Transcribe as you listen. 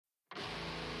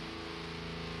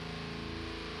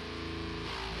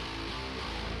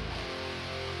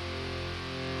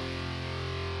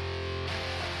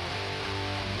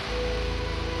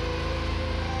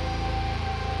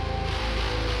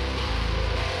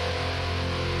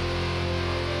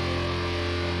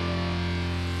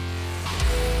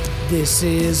This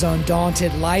is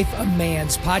Undaunted Life, a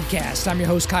Man's Podcast. I'm your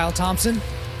host, Kyle Thompson.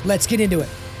 Let's get into it.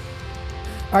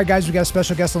 All right, guys, we got a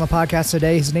special guest on the podcast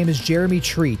today. His name is Jeremy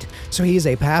Treat. So he is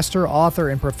a pastor, author,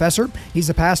 and professor. He's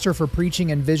a pastor for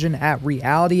preaching and vision at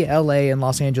Reality LA in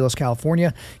Los Angeles,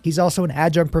 California. He's also an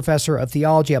adjunct professor of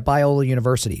theology at Biola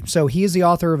University. So he is the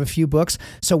author of a few books.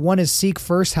 So one is Seek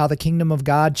First, How the Kingdom of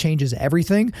God Changes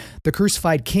Everything, The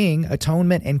Crucified King,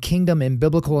 Atonement and Kingdom in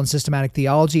Biblical and Systematic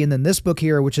Theology. And then this book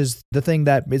here, which is the thing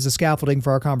that is the scaffolding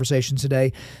for our conversation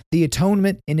today, The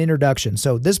Atonement and Introduction.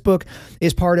 So this book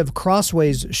is part of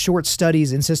Crossway's Short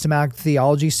Studies in Systematic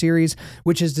Theology series,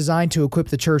 which is designed to equip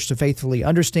the church to faithfully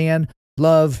understand,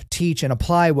 love, teach, and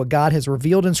apply what God has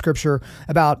revealed in Scripture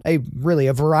about a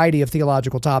variety of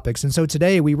theological topics. And so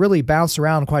today we really bounced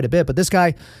around quite a bit, but this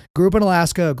guy grew up in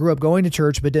Alaska, grew up going to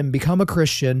church, but didn't become a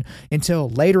Christian until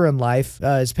later in life.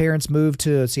 His parents moved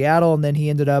to Seattle, and then he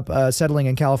ended up settling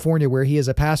in California, where he is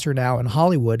a pastor now in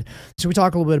Hollywood. So we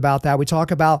talk a little bit about that. We talk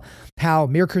about how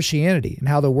mere Christianity and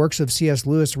how the works of C.S.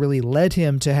 Lewis really led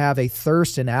him to have a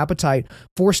thirst and appetite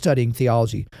for studying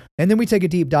theology. And then we take a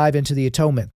deep dive into the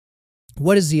atonement.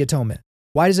 What is the atonement?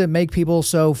 Why does it make people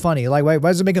so funny? Like, why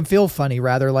does it make them feel funny,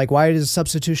 rather? Like, why is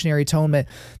substitutionary atonement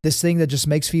this thing that just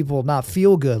makes people not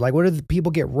feel good? Like, what do the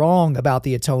people get wrong about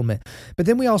the atonement? But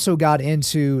then we also got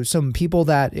into some people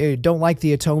that don't like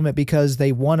the atonement because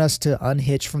they want us to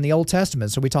unhitch from the Old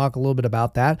Testament. So we talk a little bit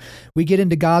about that. We get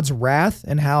into God's wrath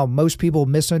and how most people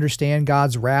misunderstand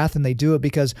God's wrath, and they do it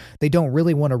because they don't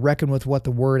really want to reckon with what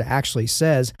the word actually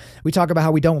says. We talk about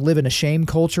how we don't live in a shame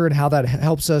culture and how that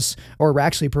helps us, or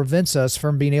actually prevents us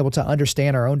from being able to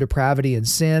understand our own depravity and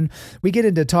sin. We get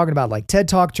into talking about like TED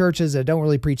Talk churches that don't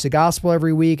really preach the gospel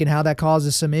every week and how that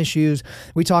causes some issues.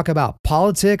 We talk about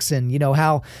politics and,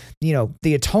 how,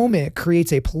 the atonement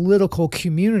creates a political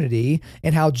community,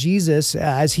 and how Jesus,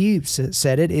 as he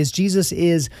said it, Jesus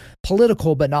is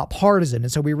political but not partisan.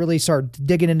 And so we really start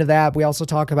digging into that. We also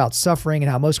talk about suffering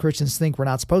and how most Christians think we're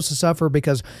not supposed to suffer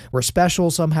because we're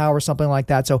special somehow or something like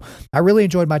that. So I really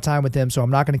enjoyed my time with him, so I'm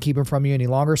not going to keep him from you any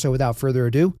longer. So without further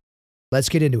ado, let's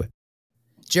get into it.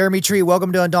 Jeremy Treat,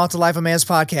 welcome to Undaunted Life, a Man's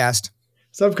Podcast.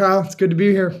 What's up, Kyle? It's good to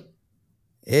be here.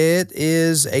 It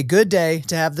is a good day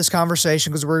to have this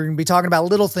conversation because we're going to be talking about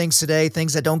little things today,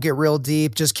 things that don't get real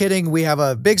deep. Just kidding. We have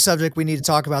a big subject we need to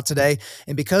talk about today.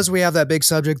 And because we have that big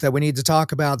subject that we need to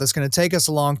talk about that's going to take us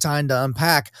a long time to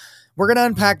unpack, we're going to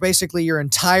unpack basically your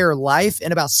entire life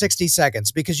in about 60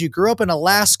 seconds because you grew up in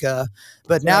Alaska,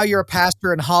 but now you're a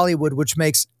pastor in Hollywood, which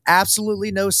makes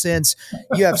absolutely no sense.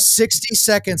 You have 60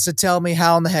 seconds to tell me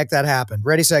how in the heck that happened.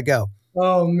 Ready, set, go.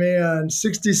 Oh, man,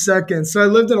 60 seconds. So I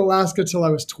lived in Alaska till I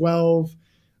was 12.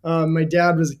 My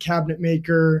dad was a cabinet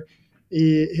maker.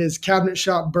 His cabinet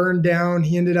shop burned down.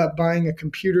 He ended up buying a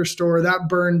computer store. That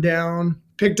burned down.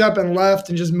 Picked up and left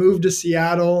and just moved to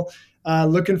Seattle,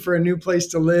 looking for a new place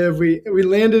to live. We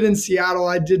landed in Seattle.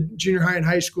 I did junior high and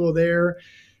high school there.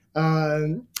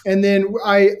 And then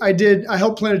I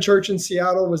helped plant a church in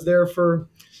Seattle, was there for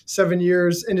 7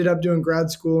 years, ended up doing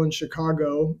grad school in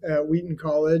Chicago at Wheaton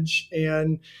College,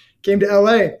 and came to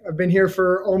LA. I've been here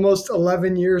for almost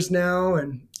 11 years now,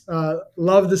 and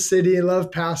love the city, love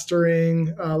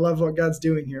pastoring, love what God's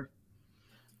doing here.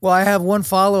 Well, I have one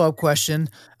follow-up question.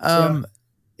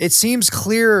 It seems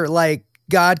clear like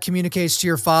God communicates to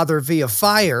your father via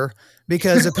fire,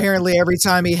 because apparently every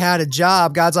time he had a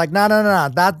job, God's like, no,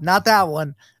 not that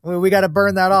one. We got to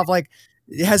burn that off. Like,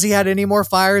 has he had any more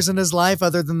fires in his life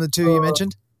other than the two you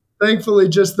mentioned? Thankfully,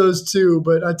 just those two.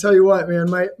 But I tell you what,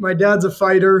 man, my dad's a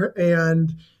fighter,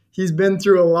 and he's been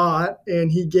through a lot,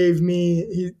 and he gave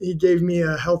me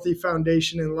a healthy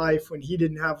foundation in life when he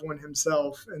didn't have one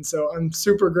himself. And so I'm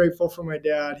super grateful for my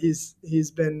dad.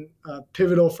 He's been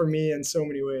pivotal for me in so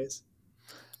many ways.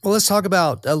 Well, let's talk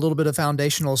about a little bit of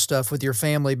foundational stuff with your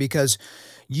family, because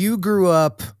you grew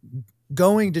up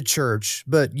going to church,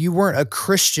 but you weren't a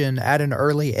Christian at an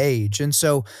early age. And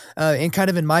so, and kind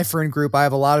of in my friend group, I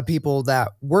have a lot of people that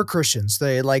were Christians.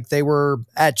 They were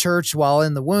at church while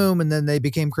in the womb, and then they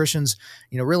became Christians,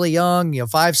 really young,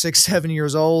 5, 6, 7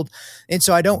 years old. And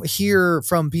so I don't hear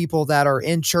from people that are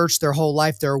in church their whole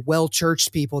life. They're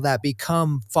well-churched people that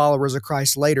become followers of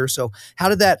Christ later. So how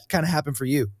did that kind of happen for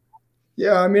you?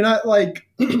 Yeah, I mean,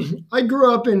 I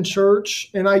grew up in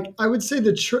church, and I would say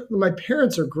my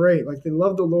parents are great. Like, they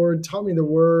love the Lord, taught me the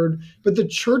word. But the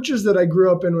churches that I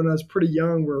grew up in when I was pretty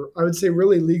young were, I would say,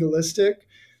 really legalistic.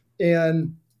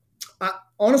 And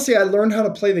honestly, I learned how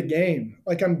to play the game.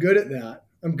 Like, I'm good at that.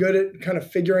 I'm good at kind of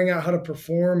figuring out how to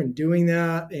perform and doing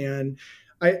that. And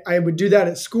I would do that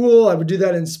at school. I would do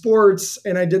that in sports,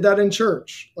 and I did that in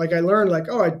church. Like I learned like,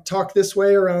 oh, I talk this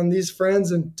way around these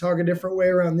friends and talk a different way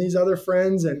around these other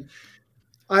friends. And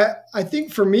I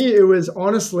think for me, it was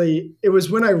honestly, it was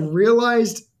when I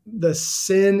realized the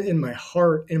sin in my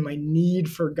heart and my need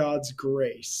for God's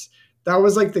grace. That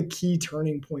was like the key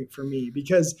turning point for me,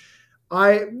 because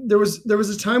there was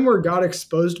a time where God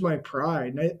exposed my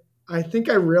pride. And I think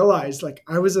I realized like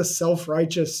I was a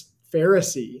self-righteous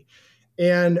Pharisee.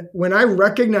 And when I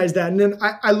recognized that, and then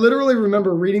I literally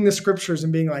remember reading the scriptures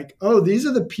and being like, oh, these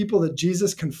are the people that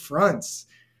Jesus confronts.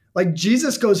 Like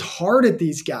Jesus goes hard at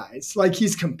these guys. Like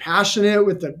he's compassionate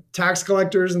with the tax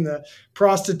collectors and the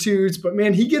prostitutes, but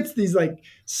man, he gets these like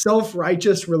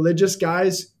self-righteous religious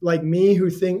guys like me who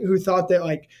thought that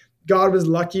like God was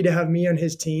lucky to have me on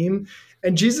his team.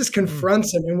 And Jesus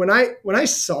confronts him. And when I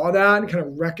saw that and kind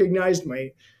of recognized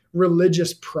my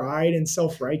religious pride and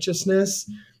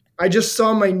self-righteousness, I just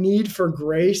saw my need for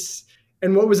grace.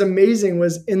 And what was amazing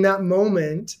was in that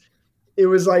moment, it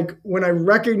was like when I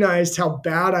recognized how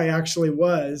bad I actually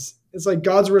was, it's like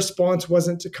God's response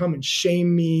wasn't to come and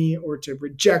shame me or to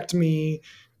reject me.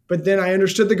 But then I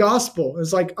understood the gospel.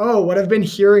 It's like, oh, what I've been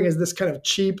hearing is this kind of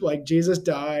cheap, like Jesus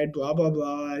died, blah, blah,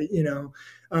 blah,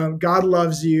 God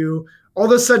loves you. All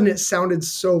of a sudden it sounded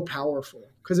so powerful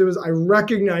because I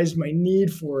recognized my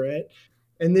need for it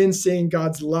and then seeing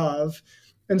God's love.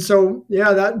 And so,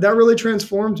 yeah, that really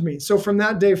transformed me. So from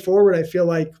that day forward, I feel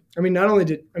like,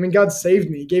 God saved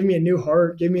me, gave me a new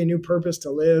heart, gave me a new purpose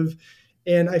to live.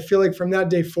 And I feel like from that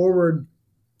day forward,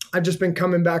 I've just been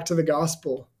coming back to the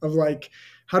gospel of like,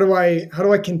 how do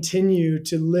I continue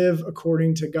to live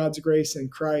according to God's grace in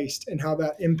Christ and how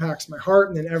that impacts my heart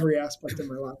and then every aspect of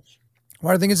my life.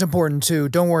 Well, I think it's important too.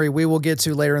 Don't worry, we will get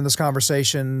to later in this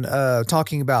conversation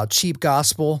talking about cheap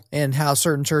gospel and how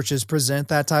certain churches present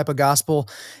that type of gospel.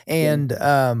 And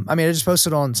I just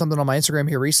posted on something on my Instagram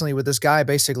here recently with this guy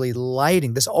basically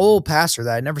lighting, this old pastor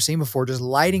that I'd never seen before, just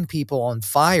lighting people on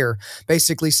fire,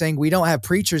 basically saying we don't have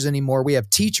preachers anymore, we have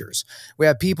teachers. We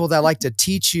have people that like to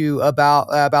teach you about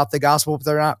the gospel, but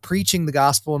they're not preaching the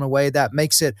gospel in a way that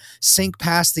makes it sink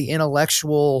past the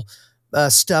intellectual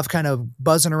stuff kind of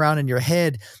buzzing around in your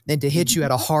head and to hit you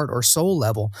at a heart or soul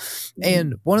level.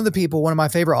 And one of my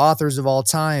favorite authors of all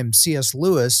time, C.S.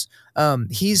 Lewis,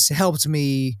 he's helped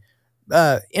me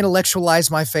intellectualize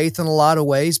my faith in a lot of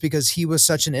ways because he was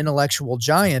such an intellectual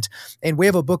giant. And we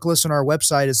have a book list on our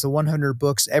website. It's the 100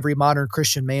 books every modern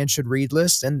Christian man should read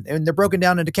list. And they're broken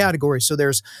down into categories. So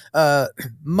there's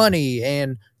money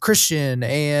and Christian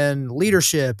and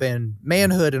leadership and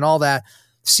manhood and all that.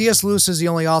 C.S. Lewis is the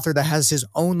only author that has his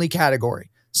only category.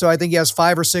 So I think he has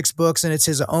 5 or 6 books and it's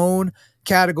his own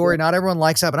category. Not everyone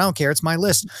likes that, but I don't care. It's my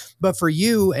list. But for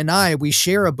you and I, we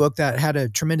share a book that had a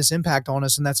tremendous impact on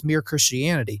us, and that's Mere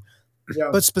Christianity. Yeah.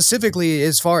 But specifically,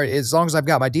 as long as I've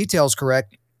got my details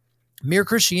correct, Mere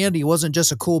Christianity wasn't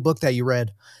just a cool book that you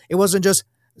read. It wasn't just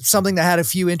something that had a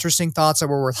few interesting thoughts that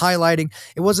were worth highlighting.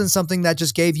 It wasn't something that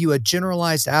just gave you a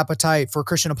generalized appetite for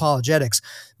Christian apologetics,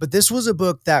 but this was a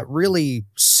book that really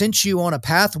sent you on a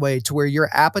pathway to where your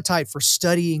appetite for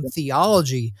studying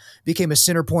theology became a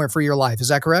center point for your life. Is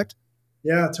that correct?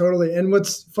 Yeah, totally. And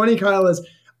what's funny, Kyle, is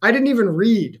I didn't even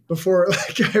read before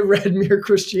I read Mere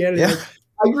Christianity. Yeah.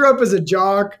 I grew up as a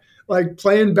jock,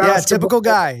 playing basketball. Yeah, typical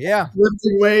guy. Yeah.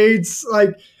 Lifting weights,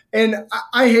 and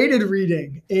I hated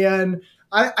reading. And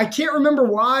I can't remember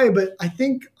why, but I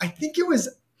think it was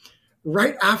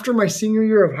right after my senior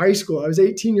year of high school. I was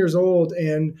 18 years old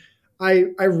and I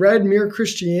read Mere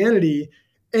Christianity,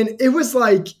 and it was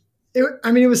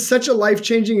it was such a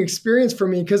life-changing experience for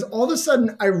me because all of a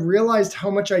sudden I realized how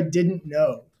much I didn't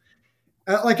know.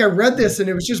 I read this and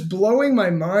it was just blowing my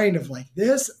mind of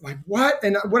what?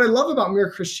 And what I love about Mere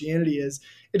Christianity is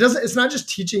it's not just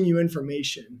teaching you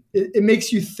information. It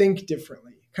makes you think differently.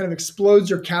 Kind of explodes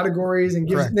your categories and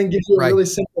gives you a really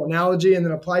simple analogy and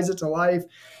then applies it to life.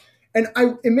 And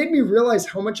it made me realize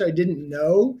how much I didn't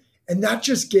know. And that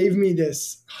just gave me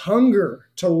this hunger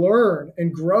to learn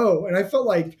and grow. And I felt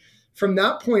like from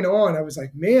that point on, I was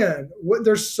like, man,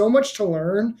 there's so much to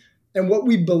learn. And what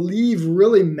we believe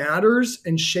really matters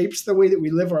and shapes the way that we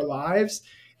live our lives.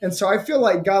 And so I feel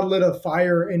like God lit a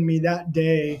fire in me that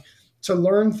day to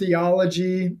learn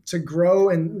theology, to grow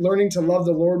and learning to love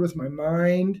the Lord with my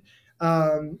mind.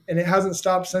 And it hasn't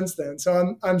stopped since then.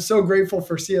 So I'm so grateful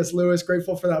for C.S. Lewis,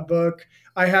 grateful for that book.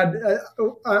 I had,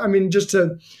 just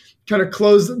to kind of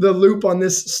close the loop on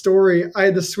this story, I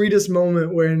had the sweetest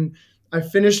moment when I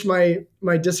finished my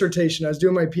dissertation. I was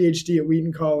doing my PhD at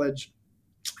Wheaton College,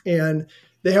 and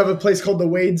they have a place called the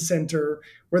Wade Center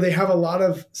where they have a lot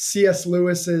of C.S.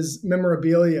 Lewis's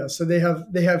memorabilia. So they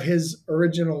have his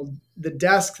original, the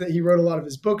desk that he wrote a lot of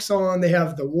his books on. They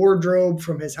have the wardrobe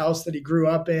from his house that he grew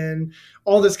up in,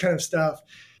 all this kind of stuff.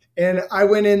 And I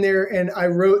went in there and I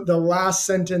wrote the last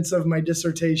sentence of my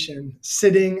dissertation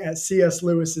sitting at C.S.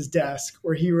 Lewis's desk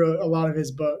where he wrote a lot of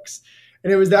his books.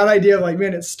 And it was that idea of like,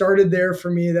 man, it started there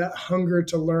for me, that hunger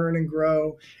to learn and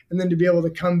grow. And then to be able to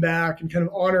come back and kind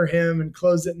of honor him and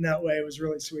close it in that way was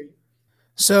really sweet.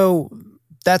 So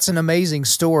that's an amazing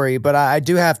story, but I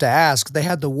do have to ask, they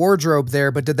had the wardrobe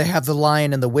there, but did they have the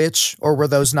Lion and the Witch, or were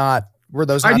those not I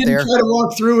didn't there? try to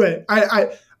walk through it.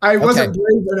 I wasn't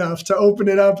brave enough to open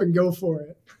it up and go for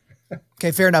it.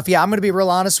 Okay, fair enough. Yeah, I'm going to be real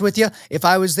honest with you. If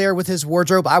I was there with his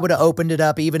wardrobe, I would have opened it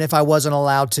up even if I wasn't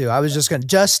allowed to. I was just going to,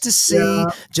 just to see,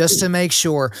 just to make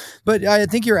sure. But I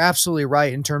think you're absolutely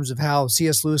right in terms of how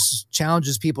C.S. Lewis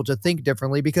challenges people to think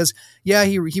differently because, yeah,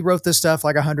 he wrote this stuff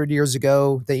like 100 years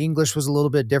ago. The English was a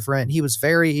little bit different. He was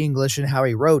very English in how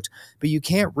he wrote, but you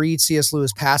can't read C.S.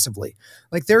 Lewis passively.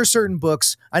 Like there are certain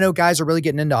books, I know guys are really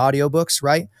getting into audiobooks,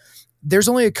 right? There's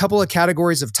only a couple of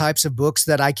categories of types of books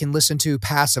that I can listen to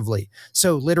passively.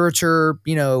 So literature,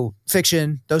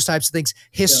 fiction, those types of things,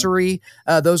 history,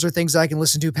 those are things that I can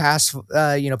listen to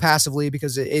passively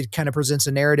because it kind of presents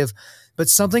a narrative. But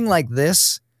something like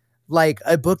this, like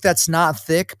a book that's not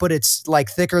thick, but it's like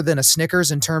thicker than a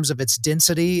Snickers in terms of its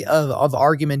density of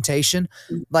argumentation,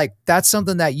 like that's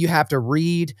something that you have to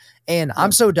read. And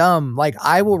I'm so dumb. Like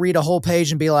I will read a whole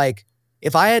page and be like,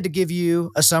 if I had to give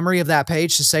you a summary of that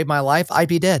page to save my life, I'd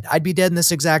be dead. I'd be dead in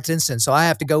this exact instant. So I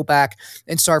have to go back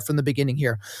and start from the beginning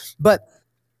here. But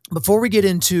before we get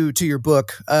into your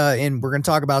book, and we're going to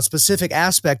talk about a specific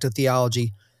aspect of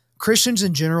theology, Christians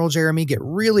in general, Jeremy, get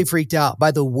really freaked out by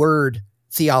the word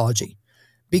theology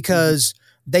because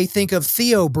they think of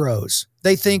theobros.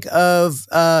 They think of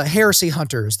heresy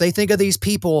hunters. They think of these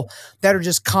people that are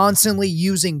just constantly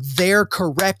using their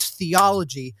correct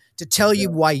theology to tell you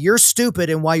why you're stupid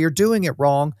and why you're doing it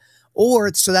wrong.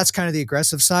 So that's kind of the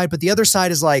aggressive side. But the other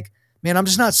side is like, man, I'm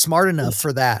just not smart enough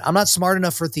for that. I'm not smart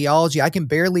enough for theology. I can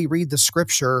barely read the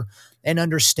scripture and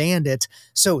understand it.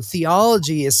 So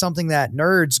theology is something that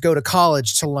nerds go to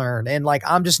college to learn. And like,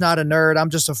 I'm just not a nerd.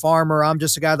 I'm just a farmer. I'm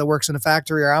just a guy that works in a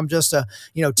factory, or I'm just a,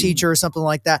 teacher or something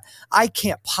like that. I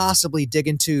can't possibly dig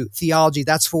into theology.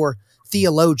 That's for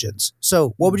theologians.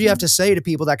 So what would you have to say to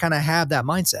people that kind of have that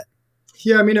mindset?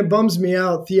 Yeah, I mean, it bums me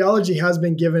out. Theology has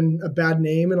been given a bad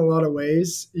name in a lot of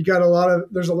ways.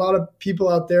 There's a lot of people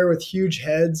out there with huge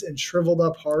heads and shriveled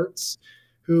up hearts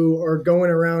who are going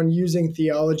around using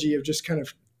theology of just kind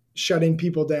of shutting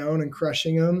people down and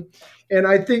crushing them. And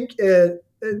I think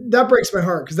that breaks my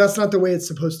heart because that's not the way it's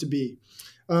supposed to be.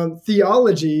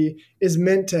 Theology is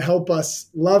meant to help us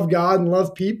love God and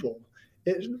love people.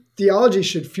 Theology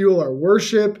should fuel our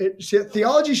worship.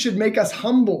 Theology should make us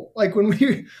humble. Like when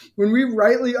we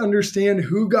rightly understand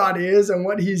who God is and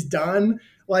what he's done,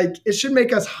 like it should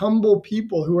make us humble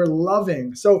people who are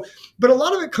loving. So, but a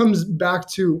lot of it comes back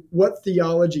to what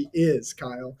theology is,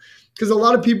 Kyle, because a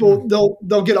lot of people,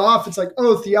 they'll get off. It's like,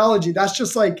 oh, theology, that's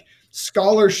just like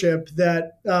scholarship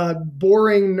that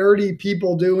boring, nerdy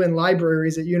people do in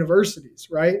libraries at universities,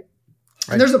 right?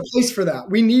 And there's a place for that.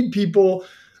 We need people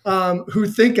who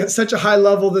think at such a high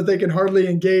level that they can hardly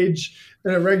engage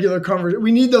in a regular conversation.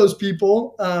 We need those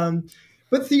people.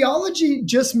 But theology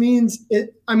just means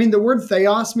it. I mean, the word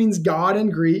theos means God in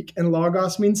Greek, and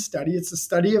logos means study. It's the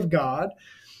study of God.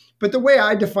 But the way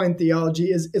I define theology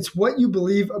is it's what you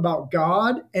believe about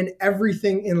God and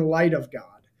everything in light of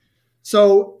God.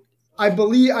 So I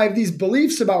have these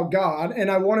beliefs about God, and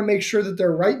I want to make sure that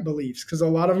they're right beliefs because a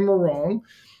lot of them are wrong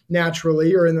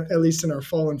naturally, or at least in our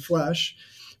fallen flesh.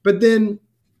 But then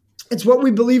it's what we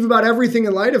believe about everything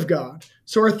in light of God.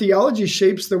 So our theology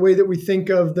shapes the way that we think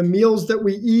of the meals that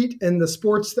we eat and the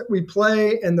sports that we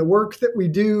play and the work that we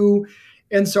do.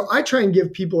 And so I try and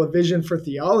give people a vision for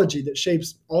theology that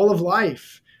shapes all of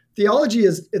life. Theology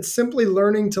it's simply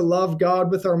learning to love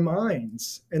God with our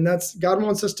minds. And that's God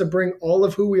wants us to bring all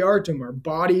of who we are to him, our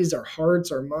bodies, our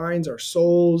hearts, our minds, our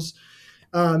souls.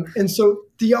 And so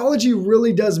theology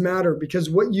really does matter because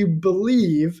what you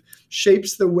believe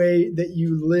shapes the way that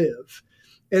you live.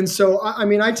 And so, I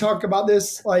mean, I talk about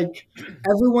this like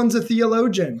everyone's a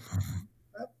theologian.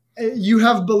 You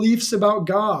have beliefs about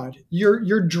God.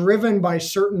 You're driven by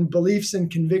certain beliefs and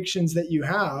convictions that you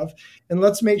have. And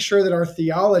let's make sure that our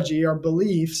theology, our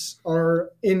beliefs are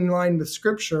in line with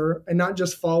scripture and not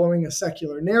just following a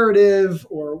secular narrative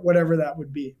or whatever that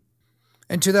would be.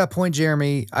 And to that point,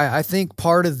 Jeremy, I think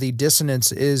part of the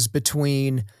dissonance is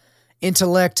between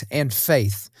intellect, and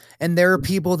faith. And there are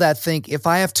people that think if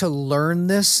I have to learn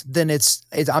this, then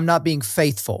I'm not being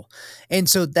faithful. And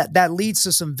so that leads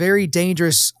to some very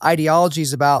dangerous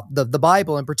ideologies about the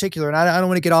Bible in particular. And I don't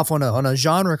want to get off on a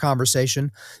genre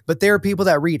conversation, but there are people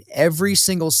that read every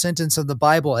single sentence of the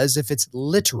Bible as if it's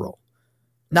literal.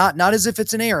 Not as if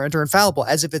it's inerrant or infallible,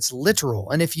 as if it's literal.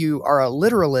 And if you are a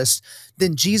literalist,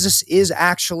 then Jesus is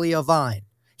actually a vine.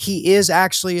 He is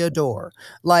actually a door.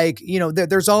 Like,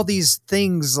 there's all these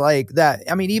things like that.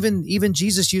 I mean, even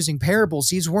Jesus using parables,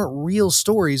 these weren't real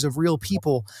stories of real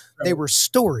people. They were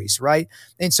stories, right?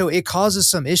 And so it causes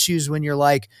some issues when you're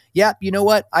like, yeah, you know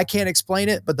what? I can't explain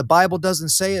it, but the Bible doesn't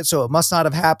say it, so it must not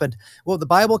have happened. Well, the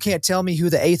Bible can't tell me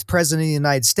who the 8th president of the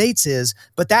United States is,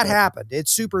 but that happened. It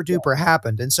super duper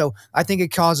happened. And so I think it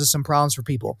causes some problems for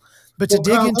people. But to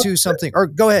dig into something, or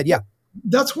go ahead, yeah.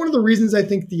 That's one of the reasons I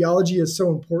think theology is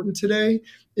so important today,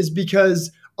 is because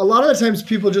a lot of the times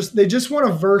people they just want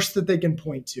a verse that they can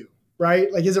point to, right?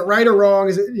 Like, is it right or wrong?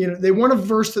 Is it, they want a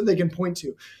verse that they can point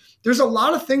to. There's a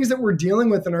lot of things that we're dealing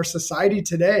with in our society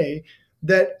today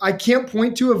that I can't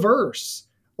point to a verse.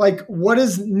 Like, what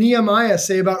does Nehemiah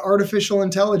say about artificial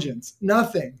intelligence?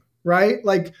 Nothing, right?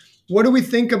 Like, what do we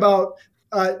think about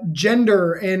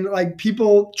gender and like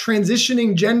people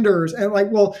transitioning genders? And like,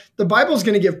 well, the Bible's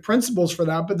going to give principles for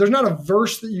that, but there's not a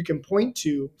verse that you can point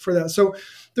to for that. So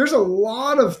there's a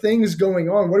lot of things going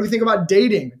on. What do we think about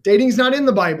dating? Dating's not in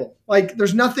the Bible. Like,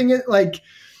 there's nothing, like,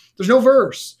 there's no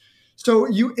verse. So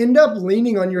you end up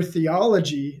leaning on your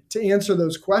theology to answer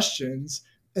those questions.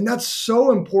 And that's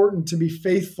so important to be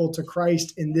faithful to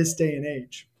Christ in this day and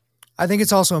age. I think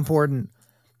it's also important.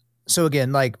 So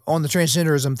again, like on the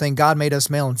transgenderism thing, God made us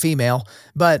male and female,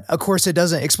 but of course it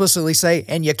doesn't explicitly say,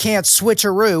 and you can't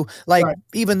switcheroo, like, right,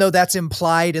 even though that's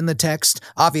implied in the text,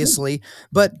 obviously.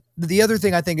 But the other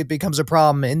thing I think it becomes a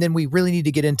problem, and then we really need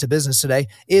to get into business today,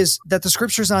 is that the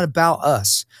scripture is not about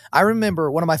us. I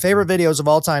remember one of my favorite videos of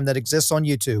all time that exists on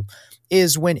YouTube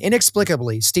is when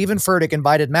inexplicably Stephen Furtick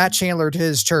invited Matt Chandler to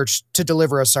his church to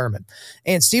deliver a sermon.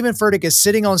 And Stephen Furtick is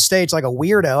sitting on stage like a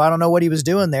weirdo. I don't know what he was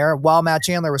doing there while Matt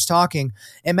Chandler was talking.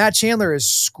 And Matt Chandler is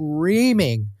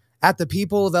screaming at the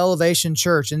people of Elevation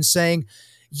Church and saying,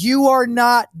 "You are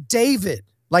not David."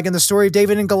 Like in the story of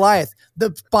David and Goliath,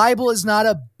 the Bible is not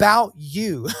about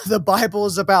you. The Bible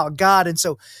is about God. And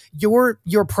so your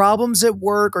problems at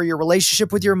work or your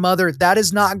relationship with your mother, that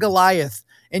is not Goliath.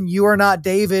 And you are not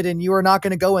David, and you are not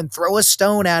going to go and throw a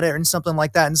stone at it and something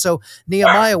like that. And so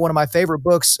Nehemiah, one of my favorite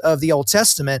books of the Old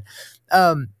Testament,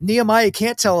 Nehemiah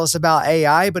can't tell us about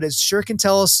AI, but it sure can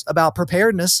tell us about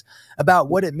preparedness, about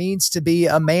what it means to be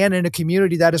a man in a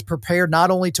community that is prepared not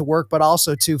only to work, but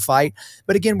also to fight.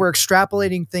 But again, we're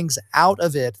extrapolating things out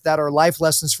of it that are life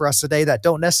lessons for us today that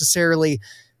don't necessarily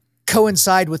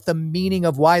coincide with the meaning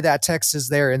of why that text is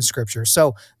there in scripture.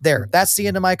 So that's the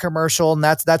end of my commercial. And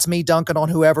that's me dunking on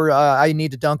whoever I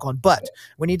need to dunk on. But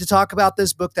we need to talk about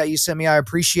this book that you sent me. I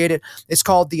appreciate it. It's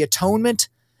called The Atonement,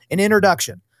 an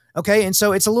Introduction. Okay. And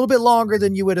so it's a little bit longer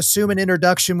than you would assume an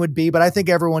introduction would be, but I think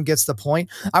everyone gets the point.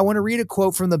 I want to read a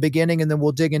quote from the beginning, and then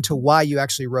we'll dig into why you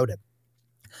actually wrote it.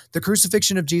 The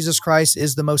crucifixion of Jesus Christ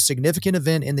is the most significant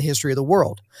event in the history of the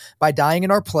world. By dying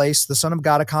in our place, the Son of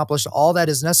God accomplished all that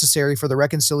is necessary for the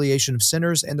reconciliation of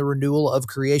sinners and the renewal of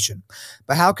creation.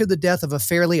 But how could the death of a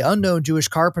fairly unknown Jewish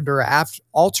carpenter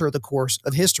alter the course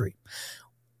of history?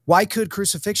 Why could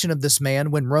crucifixion of this man,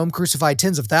 when Rome crucified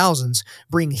tens of thousands,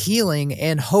 bring healing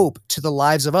and hope to the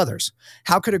lives of others?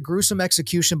 How could a gruesome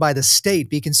execution by the state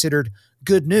be considered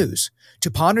good news?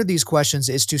 To ponder these questions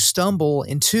is to stumble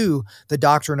into the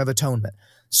doctrine of atonement.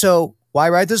 So why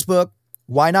write this book?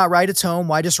 Why not write Atone?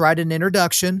 Why just write an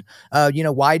introduction?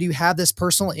 Why do you have this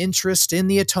personal interest in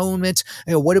the atonement?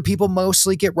 What do people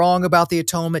mostly get wrong about the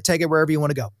atonement? Take it wherever you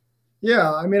want to go.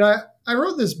 Yeah, I mean, I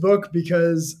wrote this book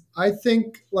because I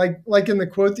think, like in the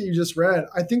quote that you just read,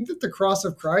 I think that the cross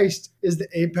of Christ is the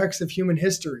apex of human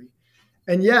history.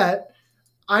 And yet,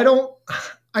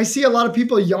 I see a lot of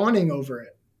people yawning over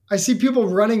it. I see people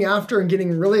running after and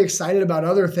getting really excited about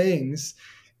other things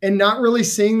and not really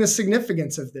seeing the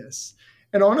significance of this.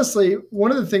 And honestly,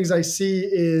 one of the things I see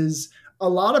is a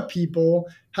lot of people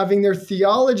having their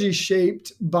theology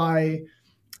shaped by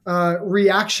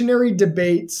reactionary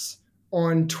debates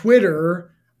on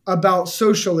Twitter about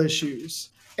social issues.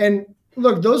 And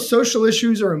look, those social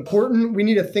issues are important. We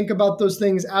need to think about those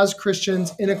things as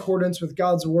Christians in accordance with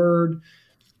God's word.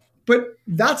 But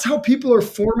that's how people are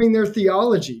forming their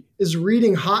theology, is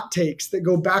reading hot takes that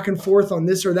go back and forth on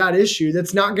this or that issue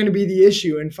that's not going to be the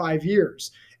issue in 5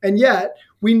 years. And yet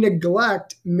we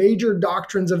neglect major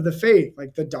doctrines of the faith,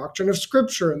 like the doctrine of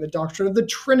Scripture and the doctrine of the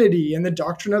Trinity and the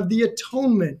doctrine of the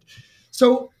atonement.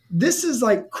 So this is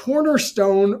like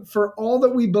cornerstone for all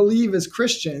that we believe as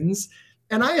Christians.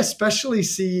 And I especially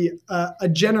see a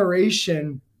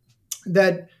generation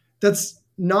that's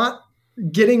not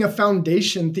getting a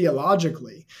foundation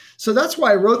theologically. So that's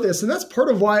why I wrote this. And that's part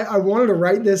of why I wanted to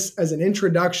write this as an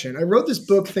introduction. I wrote this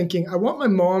book thinking I want my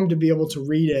mom to be able to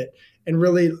read it and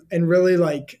really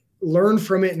like learn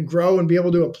from it and grow and be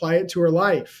able to apply it to her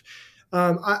life.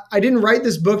 I didn't write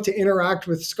this book to interact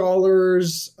with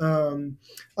scholars.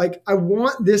 Like I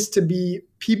want this to be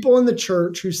people in the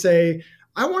church who say,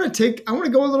 I want to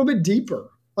go a little bit deeper.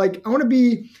 Like I want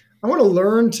to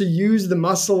learn to use the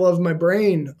muscle of my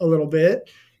brain a little bit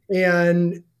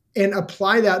and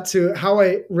apply that to how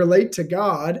I relate to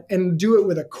God and do it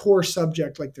with a core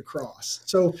subject like the cross.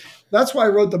 So that's why I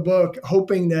wrote the book,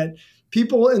 hoping that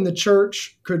people in the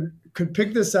church could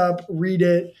pick this up, read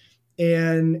it,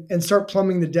 and start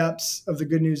plumbing the depths of the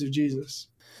good news of Jesus.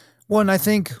 Well, and I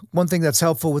think one thing that's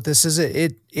helpful with this is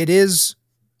it is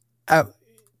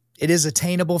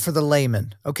attainable for the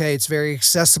layman. Okay. It's very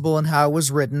accessible in how it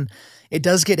was written. It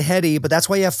does get heady, but that's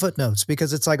why you have footnotes,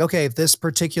 because it's like, okay, if this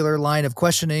particular line of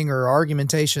questioning or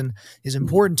argumentation is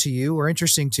important to you or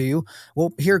interesting to you,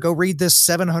 well, here, go read this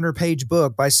 700-page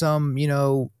book by some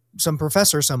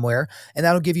professor somewhere, and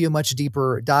that'll give you a much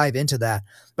deeper dive into that.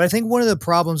 But I think one of the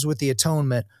problems with the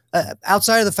atonement,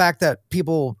 outside of the fact that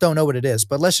people don't know what it is,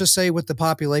 but let's just say with the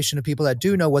population of people that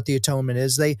do know what the atonement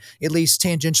is, they at least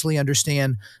tangentially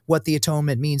understand what the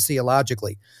atonement means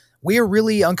theologically. We are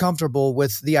really uncomfortable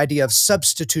with the idea of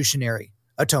substitutionary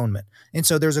atonement. And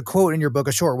so there's a quote in your book,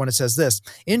 a short one. It says this: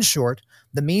 in short,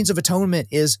 the means of atonement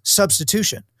is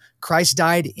substitution. Christ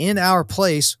died in our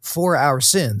place for our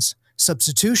sins.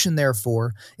 Substitution,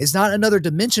 therefore, is not another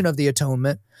dimension of the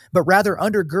atonement, but rather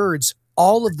undergirds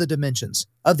all of the dimensions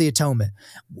of the atonement.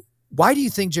 Why do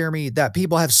you think, Jeremy, that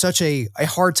people have such a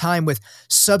hard time with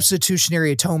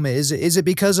substitutionary atonement? Is it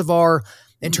because of our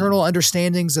internal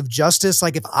understandings of justice?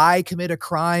 Like if I commit a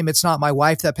crime, it's not my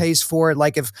wife that pays for it.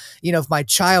 Like if my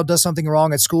child does something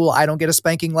wrong at school, I don't get a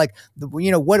spanking. Like,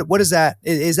 what is that?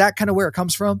 Is that kind of where it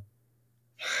comes from?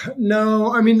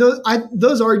 No, I mean,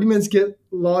 those arguments get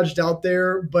lodged out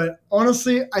there, but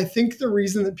honestly, I think the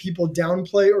reason that people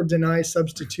downplay or deny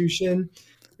substitution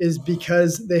is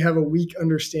because they have a weak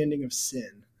understanding of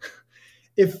sin.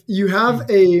 If you have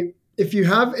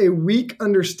a weak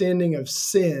understanding of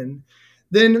sin,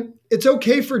 then it's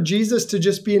okay for Jesus to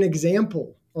just be an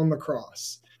example on the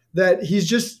cross, that he's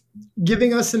just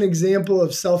giving us an example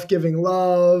of self-giving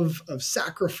love, of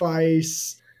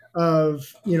sacrifice,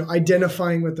 of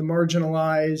identifying with the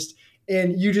marginalized,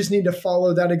 and you just need to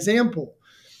follow that example.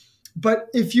 But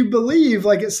if you believe,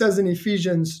 like it says in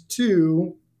Ephesians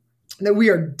 2, that we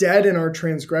are dead in our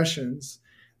transgressions,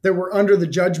 that we're under the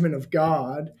judgment of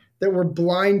God, that we're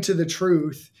blind to the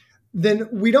truth, then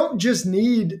we don't just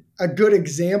need a good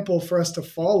example for us to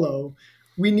follow.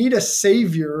 We need a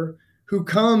Savior who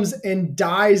comes and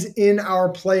dies in our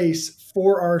place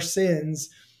for our sins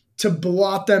to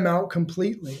blot them out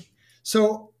completely.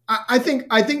 So I think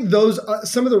those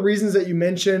some of the reasons that you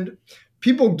mentioned,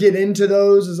 people get into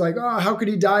those is like, oh, how could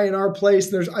he die in our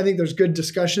place? I think there's good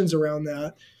discussions around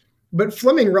that. But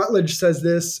Fleming Rutledge says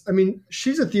this. I mean,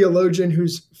 she's a theologian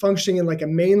who's functioning in like a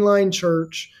mainline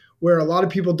church where a lot of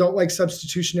people don't like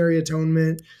substitutionary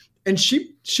atonement. And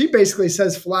she basically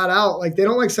says flat out, like they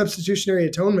don't like substitutionary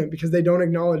atonement because they don't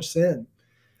acknowledge sin.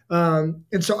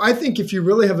 And so I think if you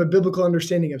really have a biblical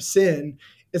understanding of sin,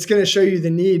 it's going to show you the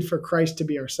need for Christ to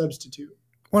be our substitute.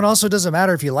 Well, it also doesn't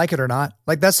matter if you like it or not.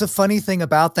 Like, that's the funny thing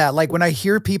about that. Like, when I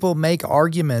hear people make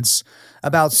arguments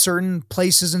about certain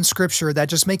places in scripture that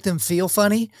just make them feel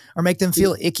funny or make them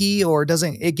feel icky, or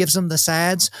it gives them the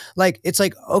sads. Like, it's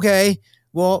like, okay,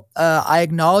 well, I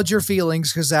acknowledge your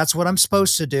feelings because that's what I'm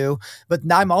supposed to do, but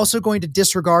I'm also going to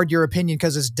disregard your opinion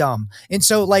because it's dumb. And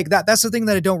so like that's the thing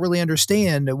that I don't really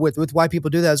understand with why people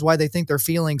do that, is why they think their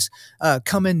feelings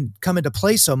come into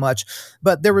play so much.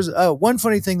 But there was one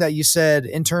funny thing that you said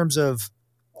in terms of,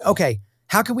 okay,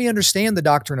 how can we understand the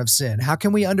doctrine of sin? How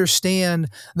can we understand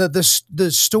the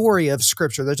story of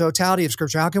Scripture, the totality of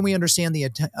Scripture? How can we understand the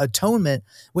atonement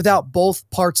without both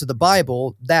parts of the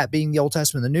Bible, that being the Old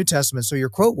Testament and the New Testament? So your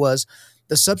quote was,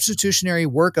 the substitutionary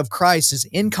work of Christ is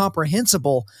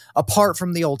incomprehensible apart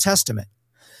from the Old Testament.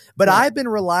 But I've been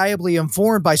reliably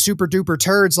informed by super duper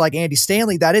turds like Andy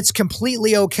Stanley that it's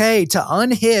completely okay to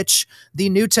unhitch the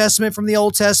New Testament from the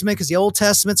Old Testament, because the Old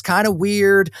Testament's kind of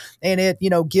weird and it,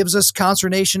 gives us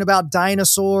consternation about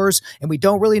dinosaurs. And we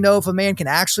don't really know if a man can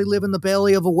actually live in the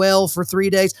belly of a whale for 3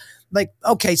 days. Like,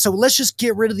 okay, so let's just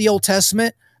get rid of the Old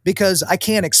Testament because I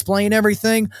can't explain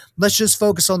everything. Let's just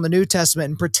focus on the New Testament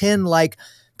and pretend like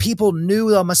people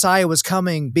knew the Messiah was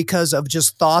coming because of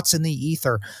just thoughts in the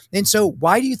ether. And so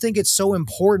why do you think it's so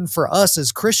important for us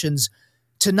as Christians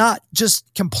to not just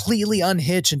completely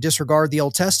unhitch and disregard the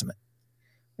Old Testament?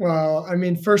 Well, I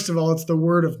mean, first of all, it's the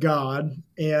word of God.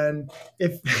 And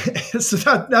if so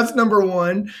that's number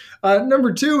one.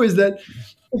 Number two is that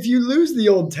if you lose the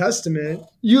Old Testament,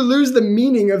 you lose the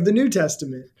meaning of the New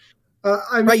Testament.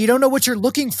 Right. You don't know what you're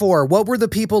looking for. What were the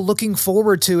people looking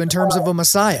forward to in terms of a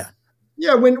Messiah?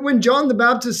 Yeah, when John the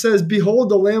Baptist says, "Behold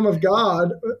the Lamb of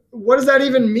God," what does that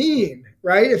even mean,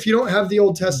 right? If you don't have the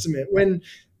Old Testament.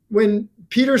 When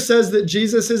Peter says that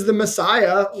Jesus is the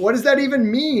Messiah, what does that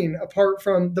even mean apart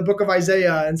from the book of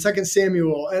Isaiah and 2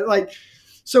 Samuel? And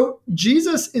so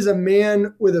Jesus is a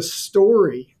man with a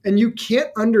story, and you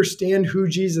can't understand who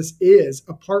Jesus is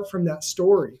apart from that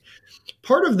story.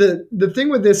 Part of the thing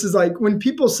with this is like when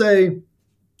people say,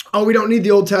 "Oh, we don't need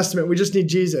the Old Testament, we just need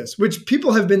Jesus," which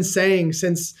people have been saying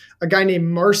since a guy named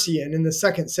Marcion in the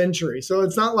 2nd century. So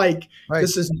it's not like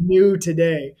This is new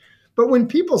today. But when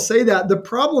people say that, the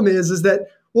problem is that,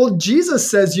 well, Jesus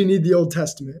says you need the Old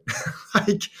Testament.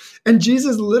 And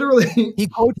Jesus literally... He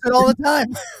quotes it all the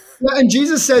time. Yeah, and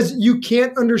Jesus says, you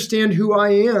can't understand who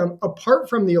I am apart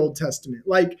from the Old Testament.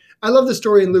 I love the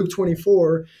story in Luke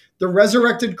 24, the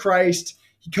resurrected Christ,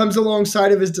 he comes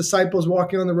alongside of his disciples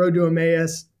walking on the road to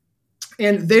Emmaus,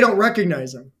 and they don't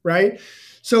recognize him, right?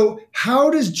 So how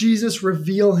does Jesus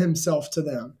reveal himself to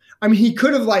them? I mean, he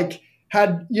could have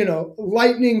had,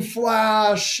 lightning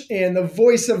flash and the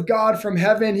voice of God from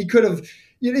heaven. He could have,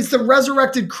 it's the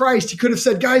resurrected Christ. He could have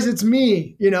said, guys, it's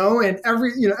me, and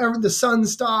the sun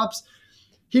stops.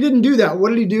 He didn't do that. What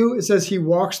did he do? It says he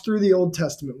walks through the Old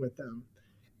Testament with them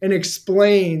and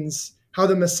explains how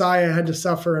the Messiah had to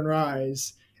suffer and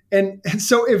rise. And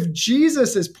so if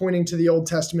Jesus is pointing to the Old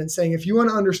Testament saying, if you want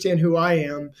to understand who I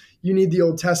am, you need the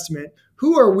Old Testament,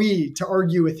 who are we to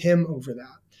argue with him over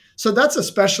that? So that's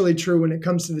especially true when it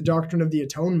comes to the doctrine of the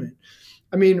atonement.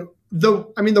 I mean,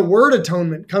 the word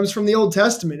atonement comes from the Old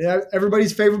Testament.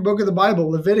 Everybody's favorite book of the Bible,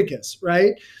 Leviticus,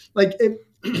 right? It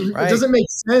doesn't make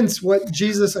sense what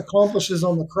Jesus accomplishes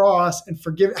on the cross and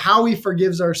how he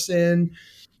forgives our sin,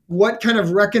 what kind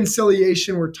of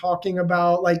reconciliation we're talking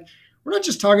about. We're not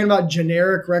just talking about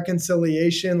generic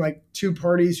reconciliation, like two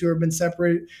parties who have been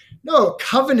separated. No,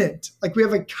 covenant. We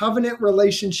have a covenant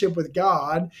relationship with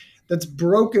God that's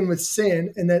broken with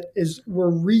sin, and we're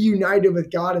reunited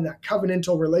with God in that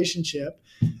covenantal relationship.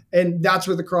 And that's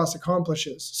what the cross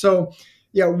accomplishes. So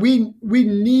yeah, we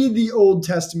need the Old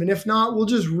Testament. If not, we'll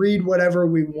just read whatever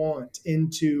we want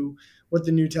into what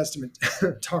the New Testament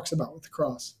talks about with the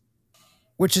cross.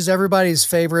 Which is everybody's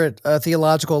favorite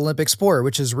theological Olympic sport,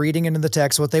 which is reading into the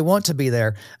text what they want to be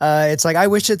there. It's like, I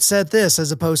wish it said this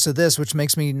as opposed to this, which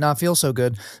makes me not feel so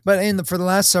good. But for the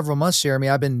last several months, Jeremy,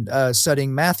 I've been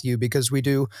studying Matthew because we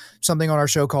do something on our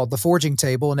show called The Forging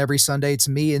Table. And every Sunday it's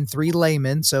me and 3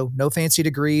 laymen. So no fancy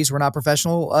degrees. We're not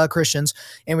professional Christians.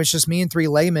 And it's just me and 3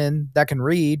 laymen that can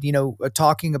read,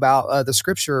 talking about the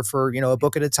scripture for, a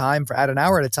book at a time at an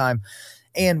hour at a time.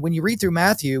 And when you read through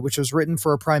Matthew, which was written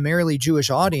for a primarily Jewish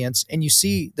audience, and you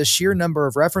see the sheer number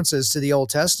of references to the Old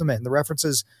Testament and the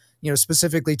references,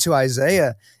 specifically to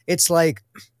Isaiah, it's like,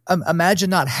 imagine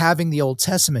not having the Old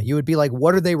Testament. You would be like,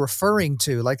 what are they referring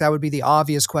to? That would be the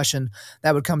obvious question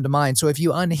that would come to mind. So if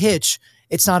you unhitch,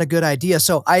 it's not a good idea.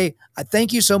 So I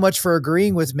thank you so much for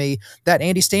agreeing with me that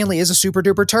Andy Stanley is a super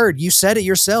duper turd. You said it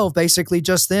yourself basically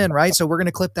just then, right? So we're going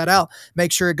to clip that out,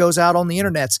 make sure it goes out on the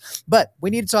internets. But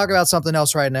we need to talk about something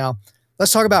else right now.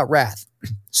 Let's talk about wrath.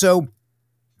 So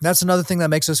that's another thing that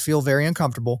makes us feel very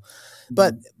uncomfortable.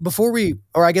 But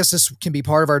I guess this can be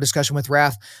part of our discussion with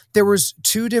wrath, there was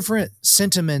 2 different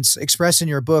sentiments expressed in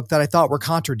your book that I thought were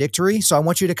contradictory. So I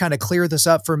want you to kind of clear this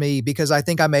up for me because I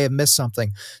think I may have missed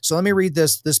something. So let me read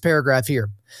this paragraph here.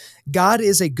 God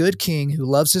is a good king who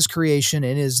loves his creation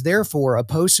and is therefore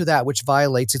opposed to that which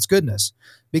violates its goodness.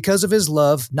 Because of his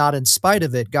love, not in spite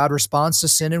of it, God responds to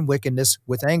sin and wickedness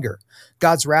with anger.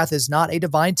 God's wrath is not a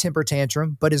divine temper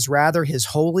tantrum, but is rather his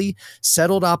holy,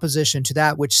 settled opposition to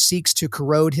that which seeks to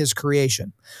corrode his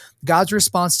creation. God's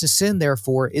response to sin,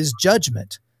 therefore, is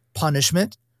judgment,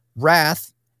 punishment,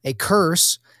 wrath, a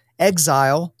curse,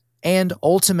 exile, and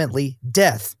ultimately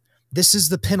death. This is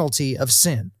the penalty of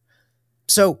sin.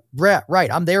 So, right,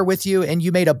 I'm there with you, and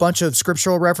you made a bunch of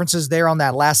scriptural references there on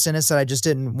that last sentence that I just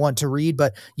didn't want to read,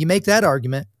 but you make that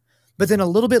argument. But then a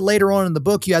little bit later on in the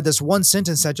book, you had this one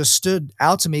sentence that just stood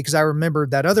out to me because I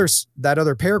remembered that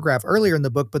other paragraph earlier in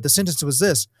the book, but the sentence was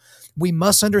this: we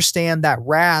must understand that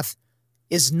wrath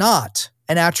is not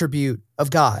an attribute of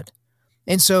God.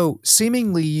 And so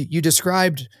seemingly you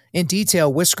described in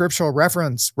detail with scriptural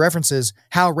references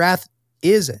how wrath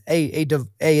is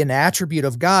an attribute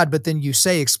of God, but then you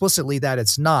say explicitly that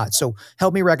it's not. So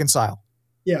help me reconcile.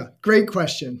 Yeah, great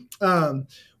question.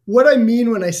 What I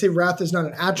mean when I say wrath is not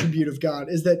an attribute of God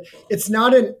is that it's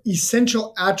not an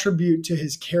essential attribute to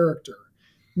his character,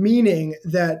 meaning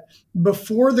that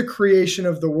before the creation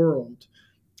of the world,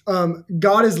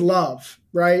 God is love,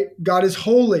 right? God is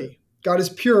holy. God is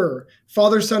pure.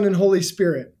 Father, Son, and Holy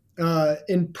Spirit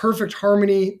in perfect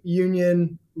harmony,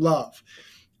 union, love.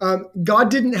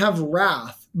 God didn't have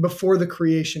wrath before the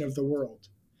creation of the world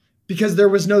because there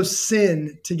was no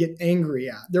sin to get angry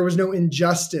at. There was no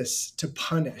injustice to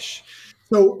punish.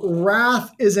 So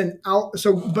wrath is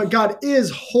but God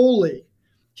is holy.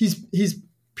 He's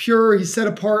pure. He's set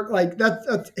apart. Like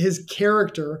that's his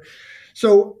character.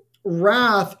 So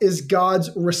wrath is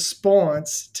God's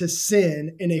response to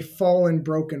sin in a fallen,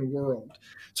 broken world.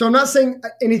 So I'm not saying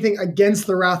anything against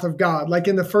the wrath of God. Like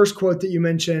in the first quote that you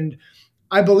mentioned,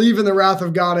 I believe in the wrath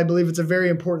of God. I believe it's a very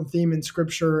important theme in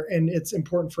scripture, and it's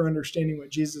important for understanding what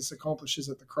Jesus accomplishes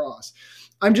at the cross.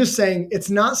 I'm just saying it's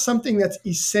not something that's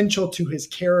essential to his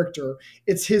character.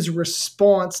 It's his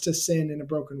response to sin in a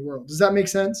broken world. Does that make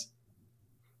sense?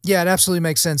 Yeah, it absolutely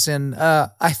makes sense. And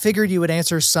I figured you would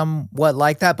answer somewhat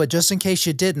like that, but just in case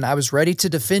you didn't, I was ready to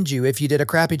defend you if you did a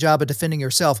crappy job of defending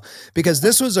yourself, because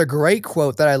this was a great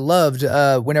quote that I loved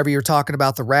whenever you're talking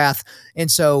about the wrath.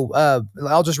 And so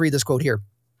I'll just read this quote here.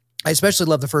 I especially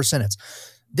love the first sentence.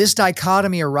 This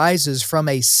dichotomy arises from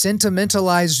a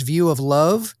sentimentalized view of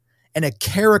love and a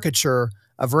caricature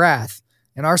of wrath.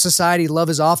 In our society, love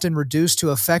is often reduced to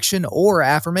affection or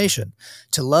affirmation.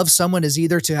 To love someone is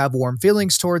either to have warm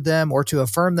feelings toward them or to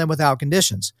affirm them without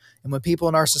conditions. And when people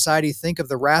in our society think of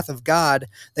the wrath of God,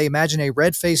 they imagine a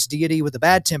red-faced deity with a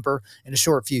bad temper and a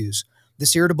short fuse.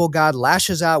 This irritable God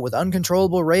lashes out with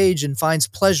uncontrollable rage and finds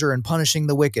pleasure in punishing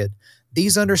the wicked.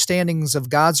 These understandings of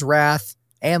God's wrath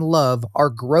and love are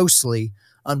grossly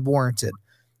unwarranted.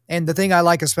 And the thing I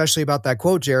like especially about that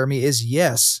quote, Jeremy, is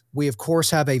yes, we of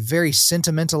course have a very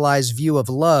sentimentalized view of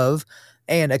love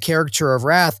and a caricature of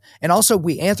wrath. And also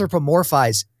we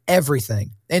anthropomorphize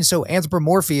everything. And so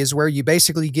anthropomorphy is where you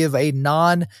basically give a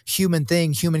non-human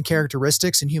thing human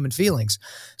characteristics and human feelings.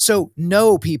 So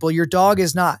no, people, your dog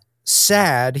is not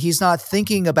sad. He's not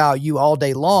thinking about you all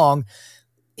day long.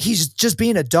 He's just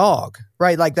being a dog,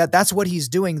 right? Like that's what he's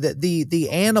doing. The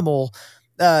animal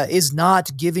is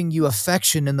not giving you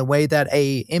affection in the way that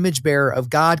a image bearer of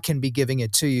God can be giving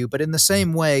it to you. But in the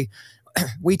same way,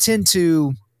 we tend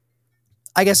to,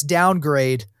 I guess,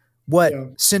 downgrade what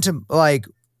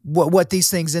what these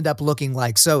things end up looking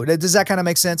like. So does that kind of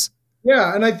make sense?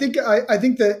 Yeah, and I think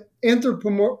the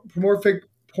anthropomorphic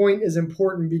point is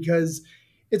important because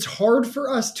it's hard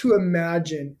for us to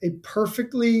imagine a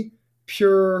perfectly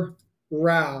pure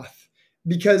wrath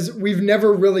because we've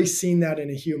never really seen that in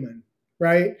a human.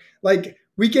 Right? Like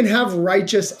we can have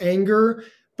righteous anger,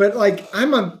 but like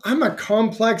I'm a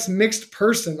complex mixed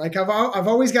person. Like I've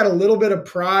always got a little bit of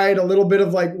pride, a little bit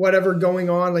of like whatever going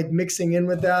on, like mixing in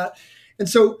with that. And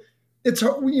so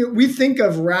we think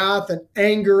of wrath and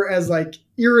anger as like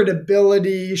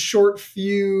irritability, short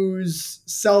fuse,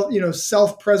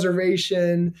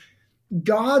 self-preservation.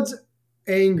 God's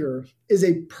anger is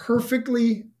a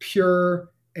perfectly pure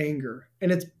anger,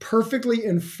 and it's perfectly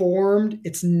informed.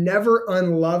 It's never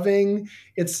unloving.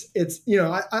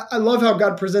 I love how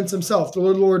God presents himself, the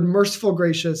Lord, merciful,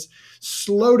 gracious,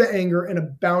 slow to anger, and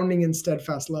abounding in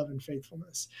steadfast love and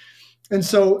faithfulness. And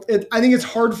so I think it's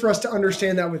hard for us to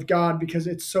understand that with God because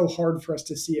it's so hard for us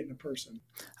to see it in a person.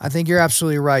 I think you're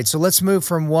absolutely right. So let's move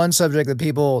from one subject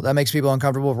that makes people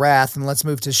uncomfortable, wrath, and let's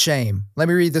move to shame. Let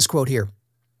me read this quote here.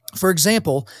 For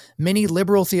example, many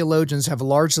liberal theologians have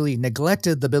largely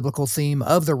neglected the biblical theme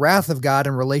of the wrath of God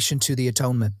in relation to the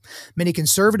atonement. Many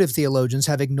conservative theologians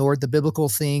have ignored the biblical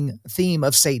theme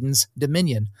of Satan's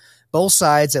dominion. Both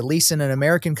sides, at least in an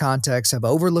American context, have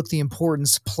overlooked the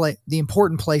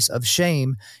important place of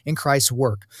shame in Christ's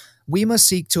work. We must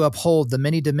seek to uphold the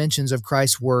many dimensions of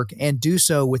Christ's work and do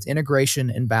so with integration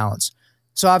and balance.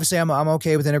 So obviously I'm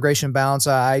okay with integration and balance.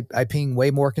 I ping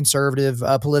way more conservative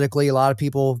politically. A lot of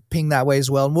people ping that way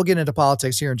as well. And we'll get into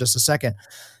politics here in just a second.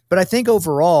 But I think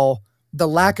overall, the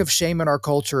lack of shame in our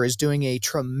culture is doing a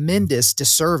tremendous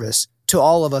disservice to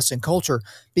all of us in culture,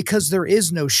 because there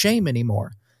is no shame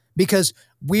anymore. Because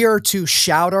we are to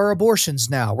shout our abortions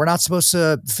now. We're not supposed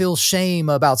to feel shame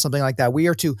about something like that. We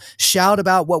are to shout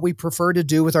about what we prefer to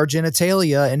do with our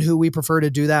genitalia and who we prefer to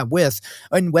do that with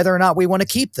and whether or not we want to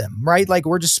keep them, right? Like,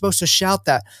 we're just supposed to shout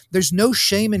that. There's no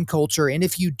shame in culture. And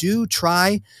if you do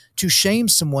try to shame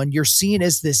someone, you're seen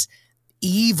as this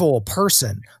evil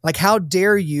person. Like, how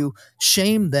dare you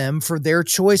shame them for their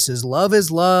choices? Love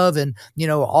is love, and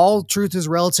all truth is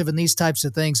relative, and these types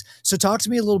of things. So talk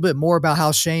to me a little bit more about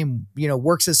how shame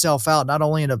works itself out, not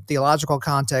only in a theological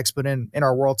context but in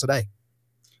our world today.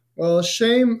 Well,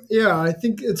 shame, yeah, I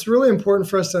think it's really important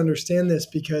for us to understand this,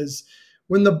 because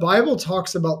when the Bible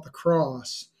talks about the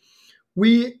cross,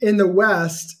 we in the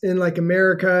West, in like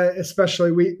America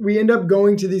especially, we end up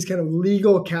going to these kind of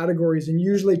legal categories and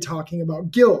usually talking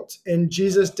about guilt. And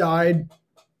Jesus died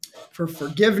for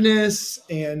forgiveness,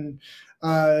 and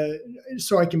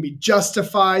so I can be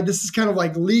justified. This is kind of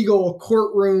like legal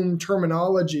courtroom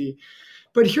terminology.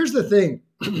 But here's the thing.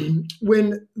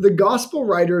 When the gospel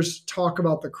writers talk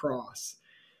about the cross,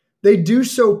 they do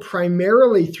so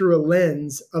primarily through a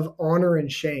lens of honor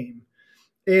and shame.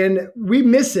 And we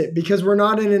miss it because we're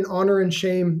not in an honor and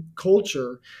shame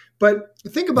culture. But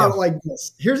think about it like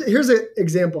this. Here's an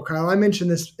example, Kyle. I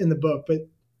mentioned this in the book, but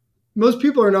most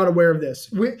people are not aware of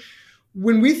this.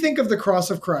 When we think of the cross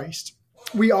of Christ,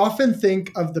 we often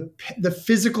think of the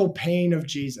physical pain of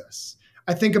Jesus.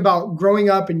 I think about growing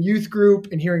up in youth group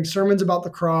and hearing sermons about the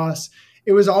cross.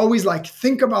 It was always like,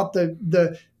 think about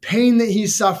the pain that he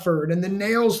suffered and the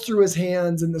nails through his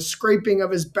hands and the scraping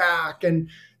of his back and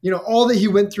all that he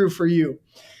went through for you.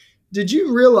 Did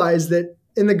you realize that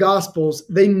in the Gospels,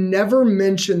 they never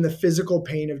mention the physical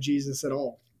pain of Jesus at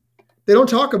all? They don't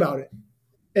talk about it.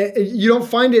 And you don't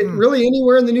find it really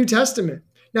anywhere in the New Testament.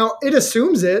 Now, it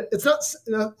assumes it. It's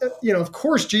not, of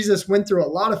course, Jesus went through a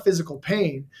lot of physical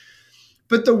pain.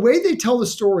 But the way they tell the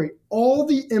story, all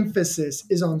the emphasis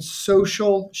is on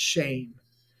social shame.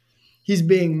 He's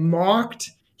being mocked.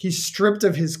 He's stripped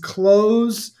of his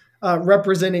clothes.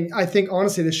 Representing, I think,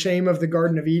 honestly, the shame of the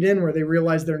Garden of Eden, where they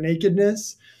realized their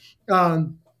nakedness.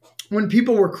 When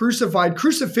people were crucified,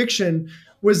 crucifixion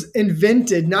was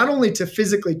invented not only to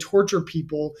physically torture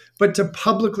people, but to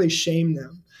publicly shame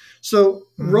them. So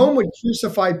Rome would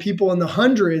crucify people in the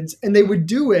hundreds, and they would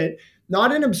do it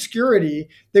not in obscurity.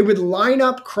 They would line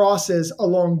up crosses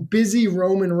along busy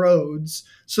Roman roads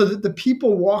so that the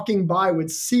people walking by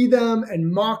would see them and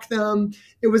mock them.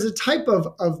 It was a type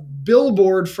of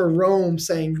billboard for Rome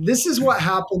saying, this is what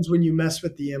happens when you mess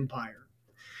with the empire.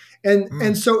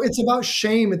 And so it's about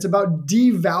shame. It's about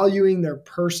devaluing their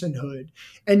personhood.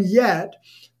 And yet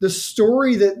the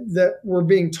story that we're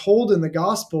being told in the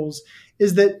Gospels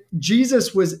is that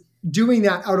Jesus was doing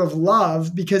that out of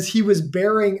love because he was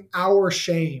bearing our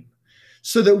shame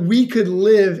so that we could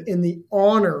live in the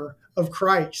honor of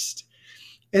Christ.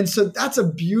 And so that's a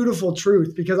beautiful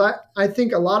truth, because I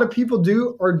think a lot of people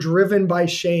are driven by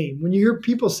shame. When you hear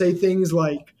people say things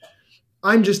like,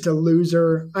 I'm just a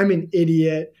loser, I'm an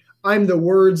idiot, I'm the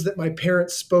words that my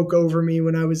parents spoke over me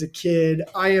when I was a kid,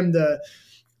 I am the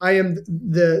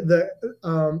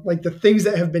things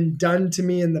that have been done to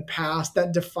me in the past,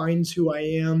 that defines who I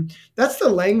am. That's the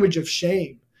language of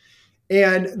shame.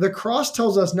 And the cross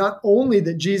tells us not only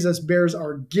that Jesus bears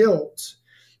our guilt,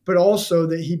 but also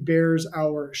that he bears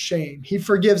our shame. He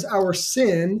forgives our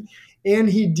sin, and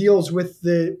he deals with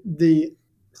the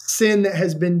sin that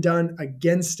has been done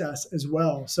against us as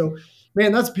well. So,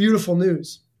 man, that's beautiful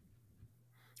news.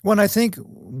 Well, and I think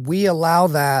we allow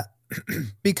that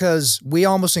because we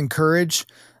almost encourage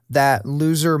that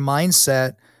loser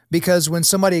mindset, because when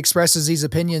somebody expresses these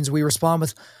opinions, we respond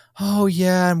with, oh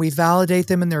yeah, and we validate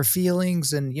them in their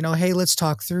feelings and, hey, let's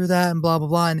talk through that and blah, blah,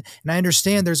 blah. And I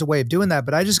understand there's a way of doing that,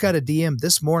 but I just got a DM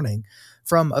this morning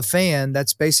from a fan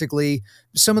that's basically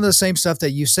some of the same stuff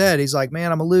that you said. He's like,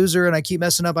 man, I'm a loser and I keep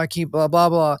messing up. I keep blah, blah,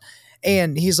 blah.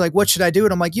 And he's like, what should I do?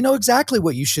 And I'm like, you know exactly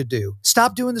what you should do.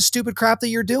 Stop doing the stupid crap that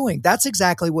you're doing. That's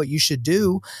exactly what you should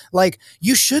do. Like,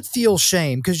 you should feel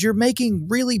shame because you're making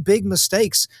really big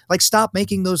mistakes. Like, stop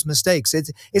making those mistakes.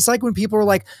 It's like when people are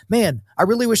like, man, I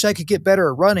really wish I could get better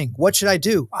at running. What should I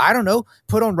do? I don't know.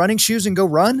 Put on running shoes and go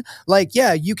run. Like,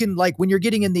 yeah, you can, like, when you're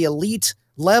getting in the elite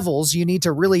levels, you need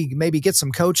to really maybe get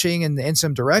some coaching and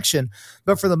some direction.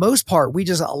 But for the most part, we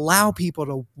just allow people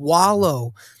to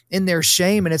wallow in their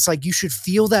shame. And it's like, you should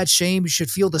feel that shame. You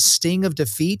should feel the sting of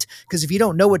defeat, because if you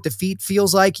don't know what defeat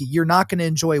feels like, you're not going to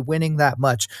enjoy winning that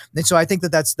much. And so I think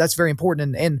that's very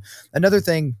important. And another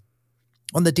thing,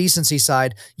 on the decency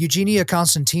side, Eugenia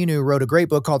Constantinou wrote a great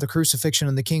book called The Crucifixion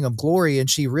and the King of Glory, and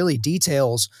she really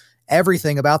details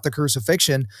everything about the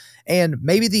crucifixion. And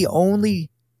maybe the only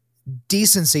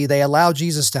decency they allowed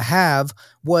Jesus to have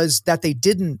was that they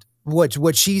didn't,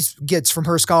 what she gets from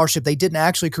her scholarship, they didn't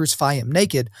actually crucify him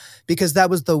naked, because that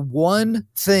was the one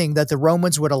thing that the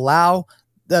Romans would allow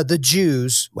the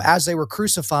Jews, as they were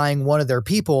crucifying one of their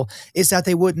people, is that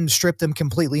they wouldn't strip them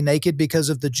completely naked because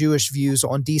of the Jewish views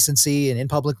on decency and in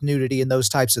public nudity and those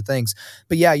types of things.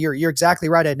 But yeah, you're exactly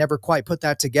right. I never quite put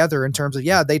that together in terms of,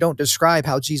 yeah, they don't describe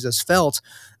how Jesus felt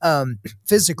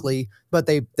physically, but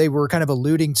they were kind of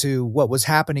alluding to what was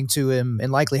happening to him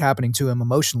and likely happening to him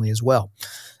emotionally as well.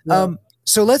 Yeah.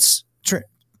 So let's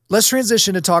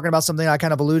transition to talking about something I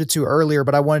kind of alluded to earlier,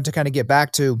 but I wanted to kind of get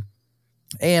back to.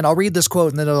 And I'll read this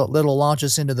quote and then it'll launch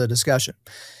us into the discussion.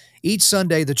 Each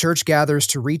Sunday, the church gathers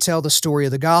to retell the story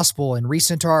of the gospel and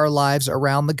recenter our lives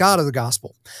around the God of the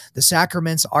gospel. The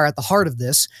sacraments are at the heart of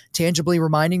this, tangibly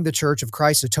reminding the church of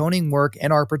Christ's atoning work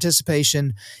and our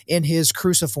participation in his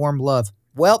cruciform love.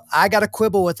 Well, I got to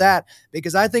quibble with that,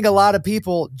 because I think a lot of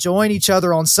people join each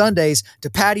other on Sundays to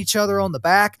pat each other on the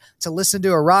back, to listen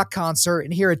to a rock concert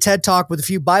and hear a TED Talk with a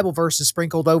few Bible verses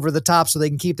sprinkled over the top so they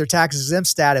can keep their tax exempt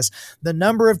status. The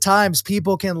number of times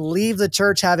people can leave the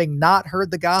church having not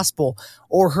heard the gospel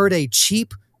or heard a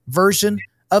cheap version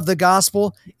of the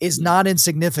gospel is not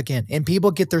insignificant. And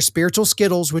people get their spiritual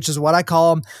Skittles, which is what I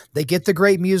call them. They get the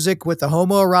great music with the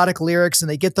homoerotic lyrics, and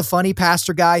they get the funny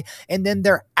pastor guy, and then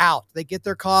they're out. They get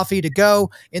their coffee to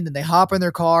go, and then they hop in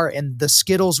their car, and the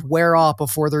Skittles wear off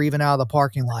before they're even out of the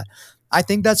parking lot. I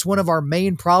think that's one of our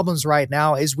main problems right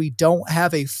now, is we don't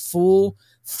have a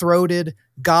full-throated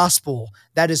gospel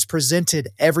that is presented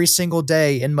every single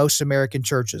day in most American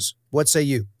churches. What say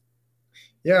you?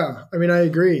 Yeah, I mean, I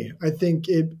agree. I think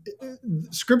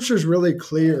Scripture is really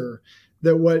clear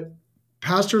that what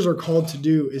pastors are called to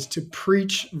do is to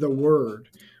preach the word.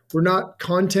 We're not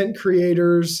content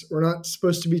creators. We're not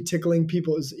supposed to be tickling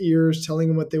people's ears, telling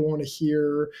them what they want to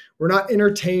hear. We're not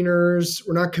entertainers.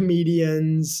 We're not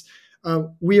comedians.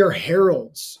 We are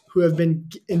heralds who have been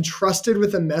entrusted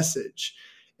with a message.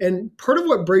 And part of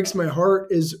what breaks my heart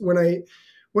is when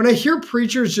I hear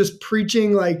preachers just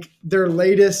preaching like their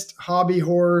latest hobby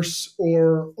horse,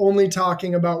 or only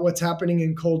talking about what's happening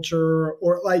in culture,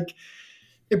 or like,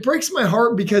 it breaks my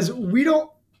heart, because we don't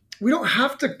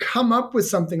have to come up with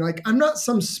something. Like, I'm not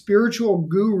some spiritual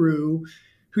guru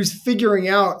who's figuring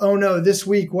out, oh no, this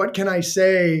week, what can I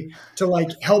say to like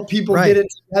help people get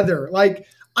it together? Like,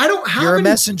 I don't have You're a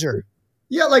messenger.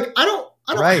 Yeah. Like, I don't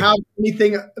have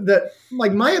anything that,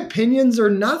 like, my opinions are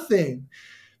nothing.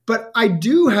 But I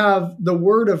do have the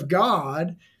word of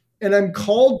God, and I'm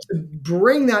called to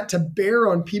bring that to bear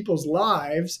on people's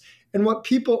lives. And what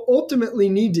people ultimately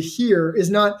need to hear is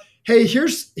not, hey,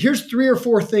 here's 3 or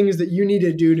 4 things that you need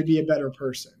to do to be a better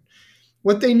person.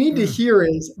 What they need to hear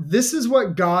is, this is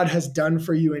what God has done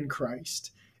for you in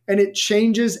Christ, and it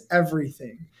changes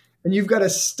everything. And you've got to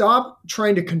stop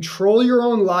trying to control your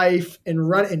own life and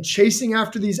run and chasing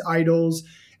after these idols.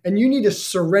 And you need to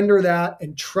surrender that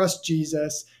and trust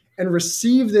Jesus and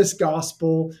receive this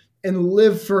gospel and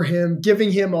live for him,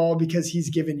 giving him all because he's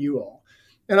given you all.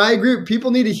 And I agree. People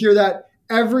need to hear that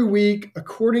every week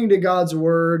according to God's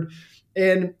word.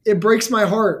 And it breaks my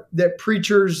heart that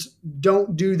preachers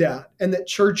don't do that, and that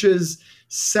churches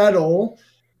settle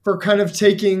for kind of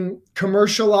taking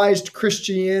commercialized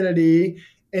Christianity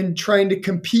and trying to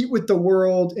compete with the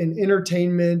world in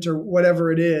entertainment or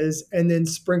whatever it is, and then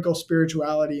sprinkle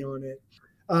spirituality on it.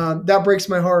 That breaks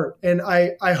my heart. And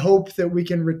I hope that we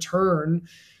can return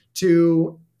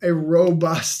to a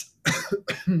robust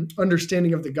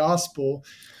understanding of the gospel.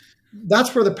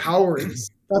 That's where the power is.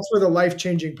 That's where the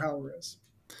life-changing power is.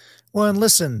 Well, and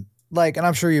listen, like, and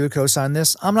I'm sure you would co-sign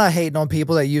this, I'm not hating on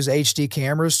people that use HD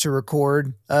cameras to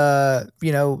record,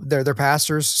 their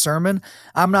pastor's sermon.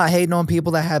 I'm not hating on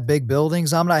people that have big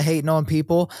buildings. I'm not hating on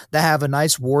people that have a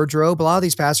nice wardrobe. A lot of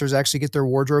these pastors actually get their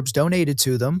wardrobes donated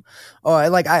to them.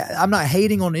 I'm not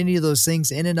hating on any of those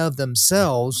things in and of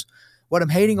themselves. What I'm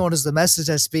hating on is the message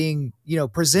that's being,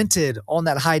 presented on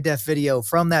that high def video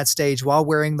from that stage while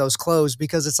wearing those clothes,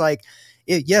 because it's like,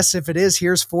 yes, if it is,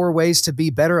 here's 4 ways to be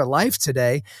better at life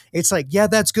today. It's like, yeah,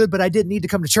 that's good, but I didn't need to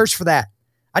come to church for that.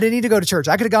 I didn't need to go to church.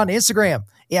 I could have gone to Instagram.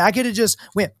 Yeah, I could have just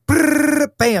went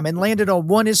bam and landed on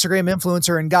one Instagram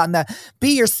influencer and gotten that, be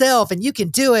yourself and you can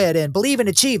do it and believe and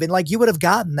achieve. And like, you would have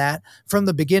gotten that from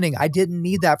the beginning. I didn't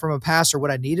need that from a pastor.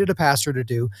 What I needed a pastor to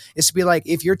do is to be like,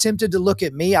 if you're tempted to look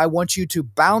at me, I want you to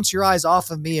bounce your eyes off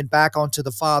of me and back onto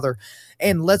the Father.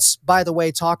 And let's, by the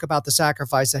way, talk about the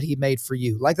sacrifice that he made for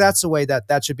you. Like, that's the way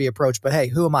that should be approached. But hey,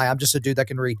 who am I? I'm just a dude that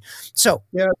can read. So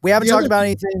we haven't talked about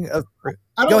anything.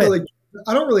 Go ahead.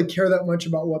 I don't really care that much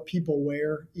about what people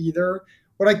wear either.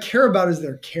 What I care about is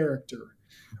their character.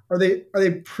 Are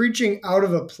they preaching out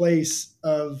of a place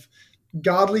of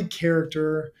godly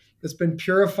character that's been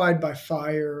purified by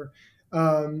fire,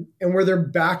 and where they're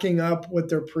backing up what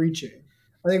they're preaching?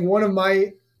 I think one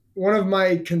of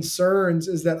my concerns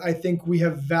is that I think we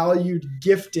have valued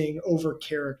gifting over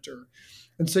character.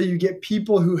 And so you get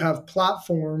people who have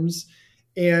platforms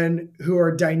and who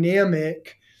are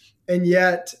dynamic, and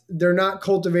yet they're not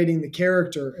cultivating the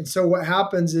character. And so what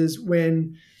happens is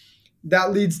when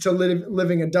that leads to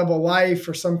living a double life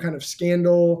or some kind of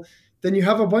scandal, then you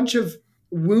have a bunch of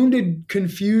wounded,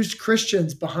 confused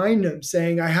Christians behind them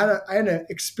saying, I had an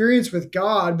experience with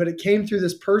God, but it came through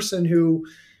this person who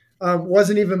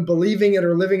wasn't even believing it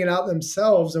or living it out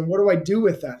themselves. And what do I do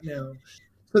with that now?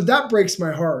 So that breaks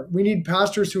my heart. We need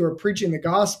pastors who are preaching the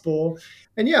gospel.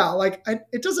 And yeah,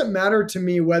 it doesn't matter to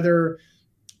me whether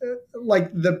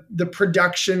like the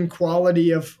production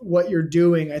quality of what you're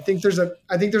doing. I think there's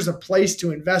a place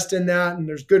to invest in that, and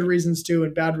there's good reasons to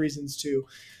and bad reasons to.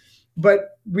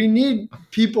 But we need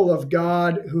people of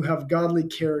God who have godly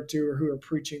character, who are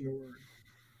preaching the word.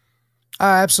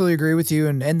 I absolutely agree with you.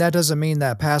 And that doesn't mean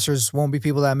that pastors won't be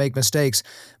people that make mistakes.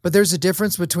 But there's a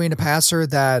difference between a pastor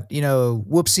that,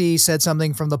 whoopsie, said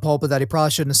something from the pulpit that he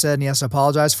probably shouldn't have said and he has to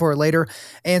apologize for it later.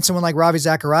 And someone like Ravi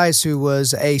Zacharias, who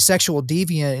was a sexual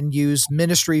deviant and used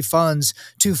ministry funds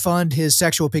to fund his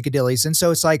sexual peccadillies. And so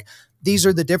it's like, these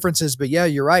are the differences. But yeah,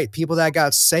 you're right. People that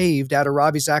got saved out of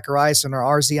Ravi Zacharias and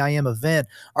our RZIM event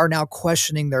are now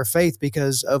questioning their faith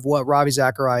because of what Ravi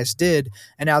Zacharias did.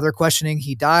 And now they're questioning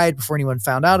he died before anyone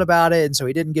found out about it. And so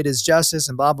he didn't get his justice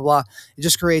and blah, blah, blah. It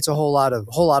just creates a whole lot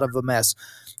of a mess.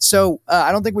 So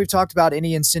I don't think we've talked about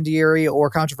any incendiary or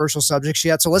controversial subjects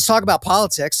yet. So let's talk about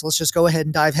politics. Let's just go ahead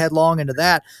and dive headlong into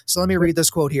that. So let me read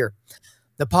this quote here.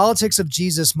 The politics of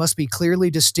Jesus must be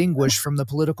clearly distinguished from the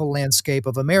political landscape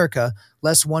of America,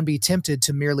 lest one be tempted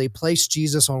to merely place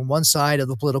Jesus on one side of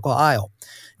the political aisle.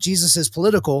 Jesus is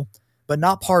political, but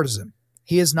not partisan.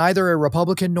 He is neither a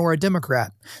Republican nor a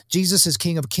Democrat. Jesus is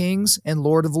King of Kings and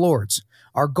Lord of Lords.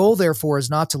 Our goal, therefore,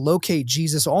 is not to locate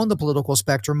Jesus on the political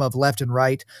spectrum of left and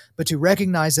right, but to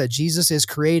recognize that Jesus is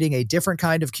creating a different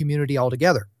kind of community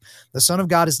altogether. The Son of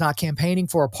God is not campaigning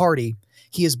for a party.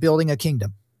 He is building a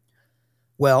kingdom.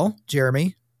 Well,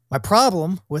 Jeremy, my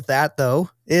problem with that, though,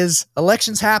 is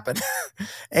elections happen.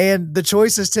 And the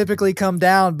choices typically come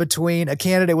down between a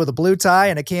candidate with a blue tie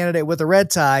and a candidate with a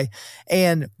red tie.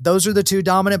 And those are the two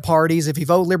dominant parties. If you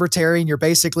vote libertarian, you're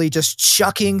basically just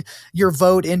chucking your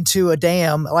vote into a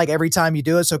dam like every time you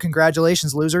do it. So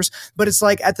congratulations, losers. But it's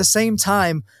like at the same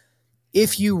time,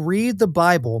 if you read the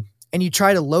Bible and you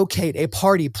try to locate a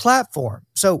party platform,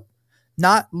 so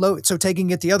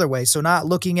taking it the other way, so not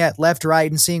looking at left,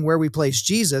 right, and seeing where we place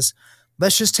Jesus,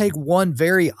 let's just take one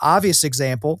very obvious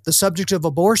example, the subject of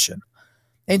abortion.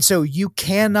 And so you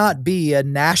cannot be a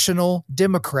nationally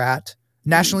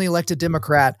elected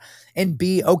Democrat, and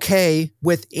be okay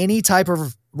with any type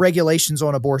of regulations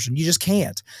on abortion. You just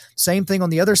can't. Same thing on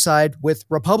the other side with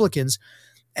Republicans.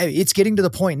 It's getting to the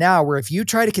point now where if you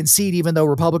try to concede, even though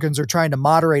Republicans are trying to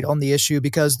moderate on the issue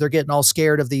because they're getting all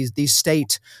scared of these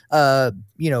state,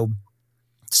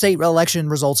 state election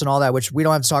results and all that, which we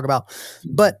don't have to talk about.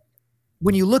 But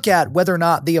when you look at whether or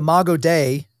not the Imago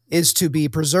Dei is to be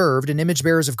preserved and image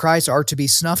bearers of Christ are to be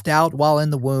snuffed out while in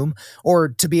the womb or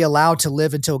to be allowed to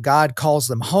live until God calls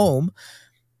them home,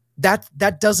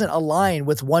 that doesn't align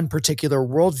with one particular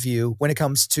worldview when it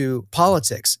comes to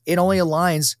politics. It only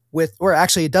aligns with, or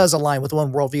actually it does align with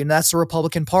one worldview, and that's the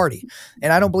Republican Party.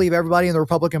 And I don't believe everybody in the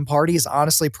Republican Party is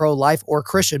honestly pro-life or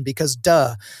Christian because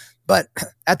duh. But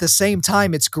at the same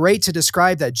time, it's great to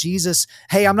describe that Jesus,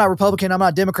 hey, I'm not Republican, I'm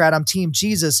not Democrat, I'm Team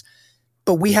Jesus,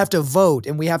 but we have to vote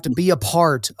and we have to be a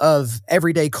part of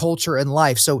everyday culture and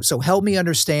life. So help me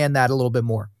understand that a little bit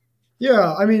more.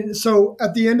 Yeah, I mean, so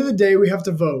at the end of the day, we have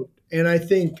to vote. And I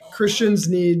think Christians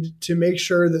need to make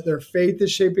sure that their faith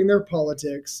is shaping their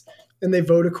politics and they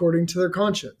vote according to their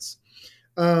conscience.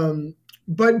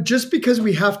 But just because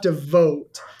we have to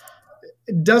vote,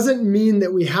 it doesn't mean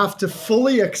that we have to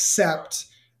fully accept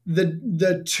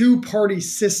the two-party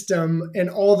system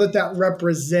and all that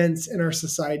represents in our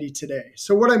society today.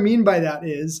 So what I mean by that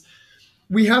is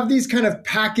we have these kind of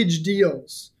package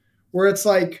deals where it's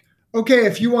like, okay,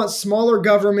 if you want smaller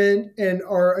government and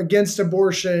are against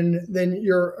abortion, then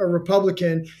you're a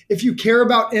Republican. If you care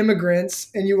about immigrants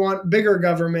and you want bigger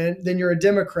government, then you're a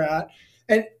Democrat.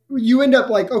 And you end up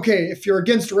like, okay, if you're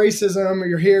against racism or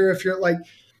you're here, if you're like,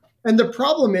 and the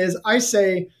problem is, I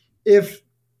say, if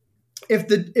if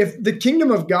the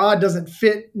kingdom of God doesn't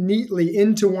fit neatly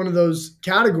into one of those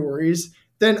categories,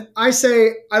 then I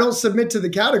say I don't submit to the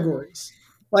categories.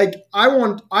 Like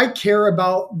I care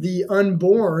about the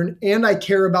unborn and I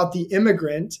care about the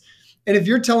immigrant. And if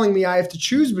you're telling me I have to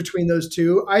choose between those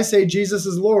two, I say Jesus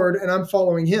is Lord and I'm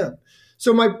following him.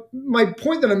 So my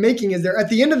point that I'm making is there at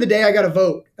the end of the day, I got to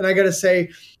vote and I got to say,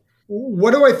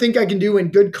 what do I think I can do in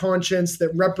good conscience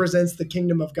that represents the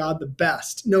kingdom of God the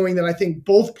best, knowing that I think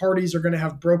both parties are going to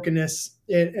have brokenness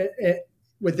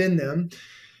within them.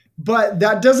 But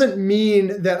that doesn't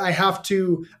mean that I have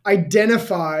to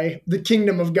identify the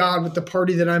kingdom of God with the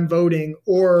party that I'm voting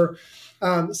or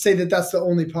say that that's the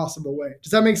only possible way.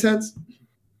 Does that make sense?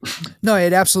 No,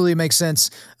 it absolutely makes sense.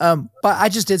 But I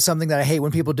just did something that I hate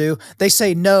when people do. They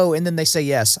say no, and then they say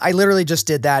yes. I literally just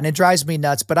did that, and it drives me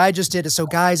nuts, but I just did it. So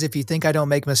guys, if you think I don't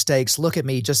make mistakes, look at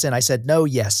me. Just then I said no,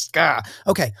 yes. Gah.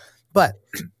 Okay. But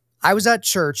I was at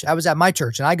church. I was at my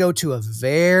church, and I go to a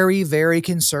very, very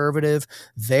conservative,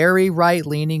 very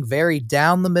right-leaning, very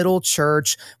down-the-middle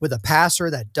church with a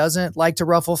pastor that doesn't like to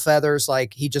ruffle feathers.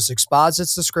 Like, he just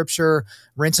exposits the scripture,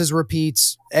 rinses,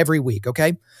 repeats every week,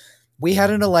 okay? We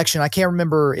had an election. I can't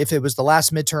remember if it was the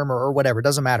last midterm or whatever. It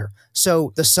doesn't matter.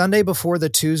 So the Sunday before the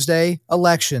Tuesday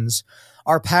elections,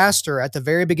 our pastor at the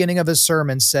very beginning of his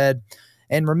sermon said,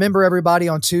 and remember everybody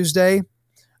on Tuesday,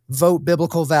 vote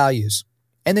biblical values.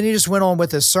 And then he just went on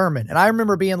with his sermon. And I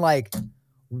remember being like,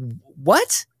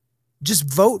 what?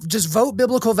 Just vote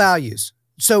biblical values.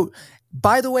 So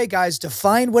by the way, guys,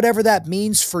 define whatever that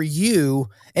means for you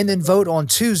and then vote on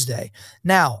Tuesday.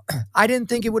 Now, I didn't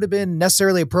think it would have been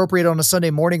necessarily appropriate on a Sunday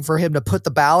morning for him to put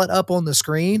the ballot up on the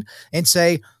screen and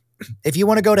say, if you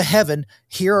want to go to heaven,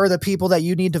 here are the people that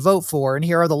you need to vote for, and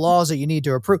here are the laws that you need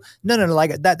to approve. No,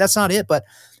 like that's not it. But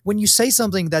when you say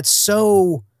something that's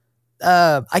so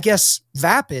I guess,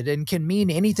 vapid and can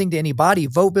mean anything to anybody,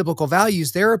 vote biblical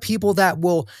values, there are people that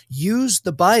will use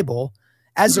the Bible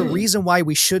as a reason why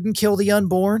we shouldn't kill the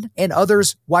unborn, and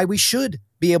others why we should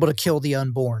be able to kill the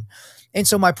unborn. And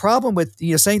so my problem with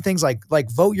saying things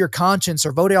like vote your conscience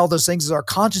or vote all those things is our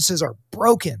consciences are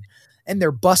broken and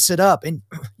they're busted up. And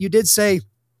you did say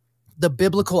the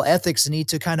biblical ethics need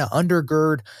to kind of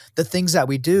undergird the things that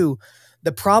we do.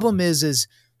 The problem is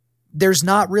there's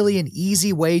not really an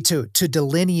easy way to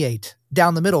delineate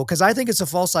down the middle, because I think it's a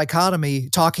false dichotomy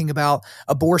talking about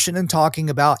abortion and talking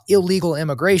about illegal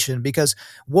immigration, because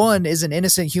one is an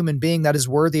innocent human being that is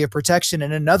worthy of protection,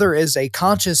 and another is a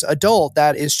conscious adult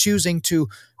that is choosing to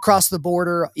cross the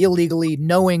border illegally,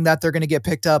 knowing that they're going to get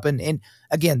picked up. And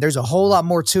again, there's a whole lot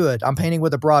more to it. I'm painting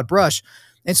with a broad brush.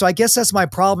 And so I guess that's my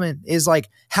problem is like,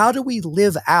 how do we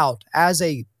live out as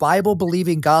a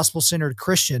Bible-believing, gospel-centered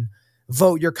Christian,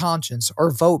 vote your conscience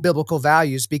or vote biblical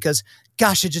values? Because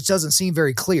gosh, it just doesn't seem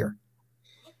very clear.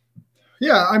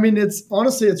 Yeah. I mean, it's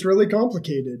really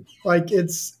complicated. Like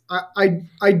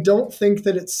I don't think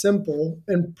that it's simple.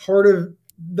 And part of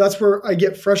that's where I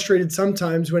get frustrated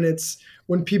sometimes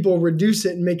when people reduce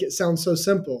it and make it sound so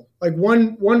simple. Like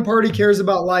one party cares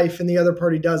about life and the other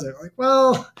party doesn't. Like,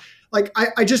 well, like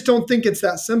I just don't think it's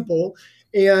that simple.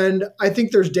 And I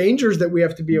think there's dangers that we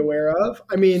have to be aware of.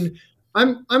 I mean,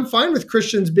 I'm fine with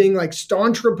Christians being like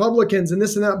staunch Republicans and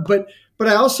this and that, but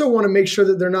I also want to make sure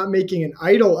that they're not making an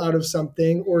idol out of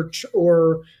something or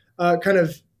kind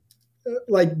of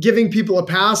like giving people a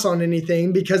pass on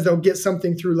anything because they'll get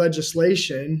something through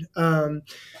legislation.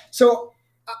 So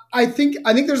I think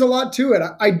there's a lot to it.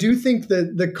 I do think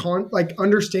that like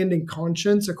understanding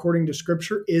conscience according to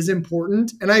Scripture is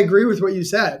important, and I agree with what you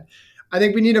said. I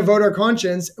think we need to vote our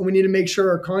conscience, and we need to make sure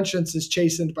our conscience is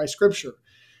chastened by Scripture.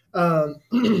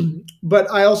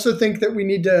 But I also think that we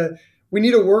need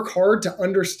to work hard to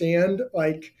understand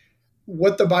like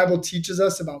what the Bible teaches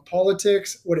us about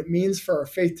politics, what it means for our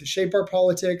faith to shape our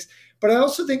politics. But I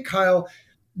also think, Kyle,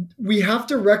 we have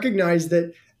to recognize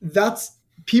that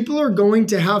people are going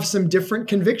to have some different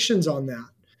convictions on that.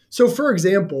 So for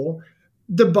example,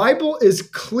 the Bible is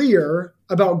clear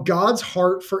about God's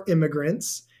heart for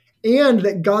immigrants and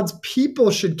that God's people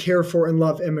should care for and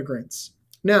love immigrants.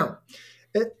 Now,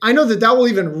 I know that will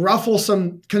even ruffle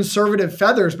some conservative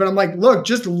feathers, but I'm like,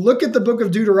 just look at the book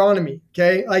of Deuteronomy.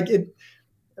 Okay. Like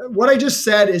what I just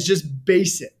said is just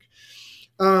basic.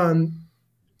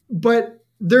 But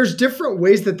there's different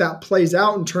ways that plays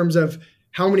out in terms of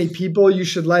how many people you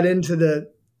should let into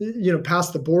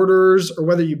past the borders, or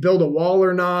whether you build a wall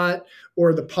or not,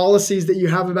 or the policies that you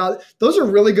have about it. Those are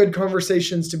really good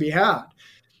conversations to be had.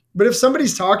 But if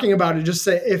somebody's talking about it, just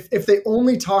say, if they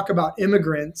only talk about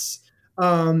immigrants,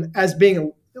 as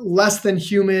being less than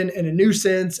human and a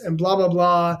nuisance and blah, blah,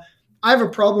 blah, I have a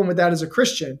problem with that as a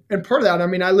Christian. And part of that, I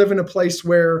mean, I live in a place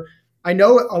where I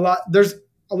know there's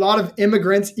a lot of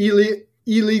immigrants,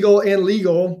 illegal and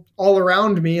legal, all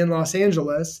around me in Los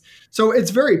Angeles. So it's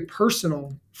very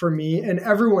personal for me, and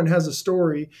everyone has a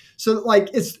story. So like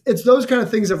it's those kind of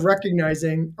things of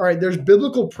recognizing, all right, there's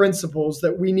biblical principles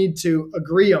that we need to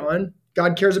agree on.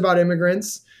 God cares about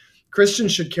immigrants.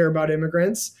 Christians should care about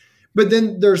immigrants. But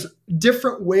then there's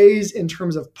different ways in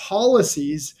terms of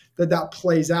policies that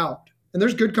plays out. And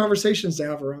there's good conversations to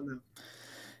have around that.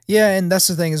 Yeah, and that's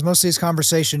the thing is most of these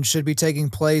conversations should be taking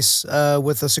place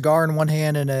with a cigar in one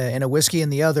hand and a whiskey in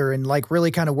the other, and like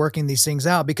really kind of working these things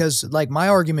out. Because like my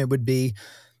argument would be,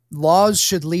 laws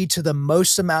should lead to the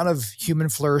most amount of human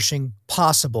flourishing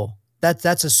possible.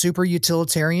 That's a super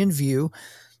utilitarian view.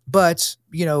 But,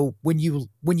 you know, when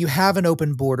you have an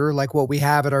open border like what we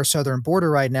have at our southern border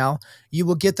right now, you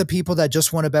will get the people that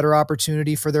just want a better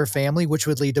opportunity for their family, which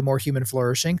would lead to more human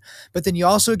flourishing. But then you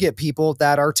also get people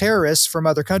that are terrorists from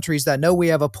other countries that know we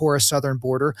have a porous southern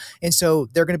border. And so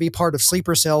they're going to be part of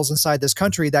sleeper cells inside this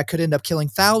country that could end up killing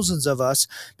thousands of us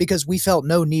because we felt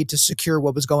no need to secure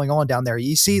what was going on down there.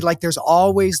 You see, like there's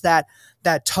always that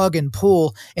tug and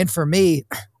pull. And for me,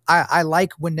 I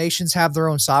like when nations have their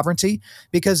own sovereignty,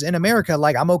 because in America,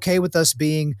 like I'm okay with us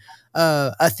being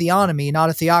a theonomy, not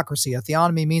a theocracy. A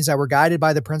theonomy means that we're guided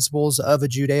by the principles of a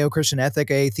Judeo-Christian ethic.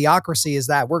 A theocracy is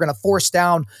that we're going to force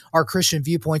down our Christian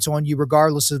viewpoints on you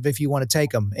regardless of if you want to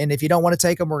take them. And if you don't want to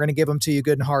take them, we're going to give them to you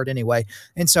good and hard anyway.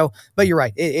 And so, but you're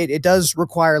right. It does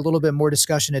require a little bit more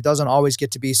discussion. It doesn't always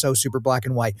get to be so super black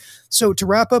and white. So to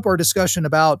wrap up our discussion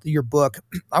about your book,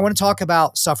 I want to talk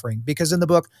about suffering, because in the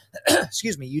book,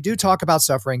 excuse me, you do talk about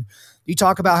suffering. You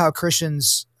talk about how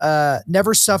Christians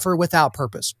never suffer without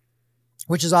purpose,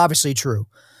 which is obviously true.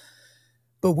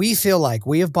 But we feel like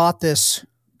we have bought this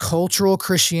cultural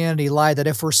Christianity lie that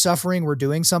if we're suffering, we're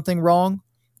doing something wrong,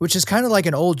 which is kind of like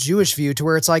an old Jewish view, to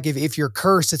where it's like if you're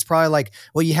cursed, it's probably like,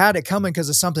 well, you had it coming because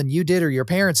of something you did or your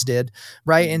parents did,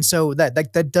 right? And so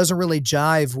that doesn't really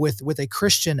jive with a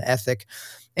Christian ethic.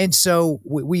 And so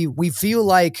we feel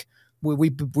like we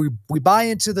buy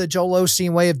into the Joel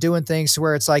Osteen way of doing things, to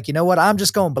where it's like, you know what, I'm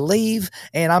just going to believe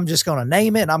and I'm just going to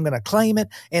name it and I'm going to claim it.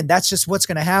 And that's just what's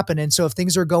going to happen. And so if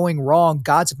things are going wrong,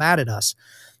 God's mad at us.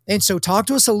 And so talk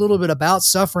to us a little bit about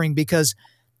suffering, because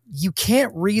you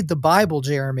can't read the Bible,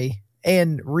 Jeremy,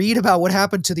 and read about what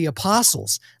happened to the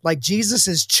apostles. Like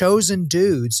Jesus's chosen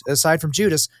dudes, aside from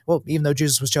Judas, well, even though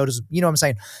Jesus was chosen, you know what I'm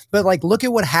saying? But like, look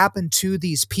at what happened to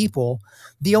these people.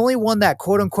 The only one that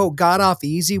quote unquote got off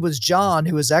easy was John,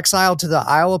 who was exiled to the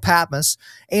Isle of Patmos,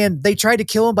 and they tried to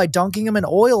kill him by dunking him in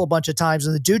oil a bunch of times,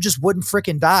 and the dude just wouldn't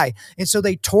freaking die. And so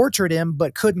they tortured him,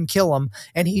 but couldn't kill him.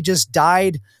 And he just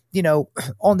died, you know,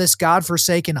 on this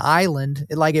godforsaken island.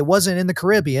 Like, it wasn't in the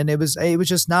Caribbean. It was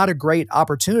just not a great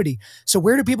opportunity. So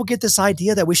where do people get this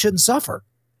idea that we shouldn't suffer?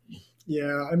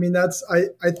 Yeah, I mean,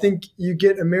 I think you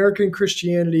get American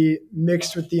Christianity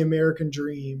mixed with the American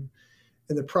dream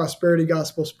and the prosperity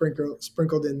gospel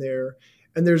sprinkled in there.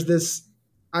 And there's this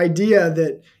idea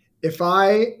that if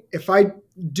I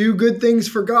do good things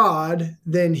for God,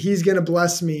 then he's going to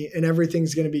bless me and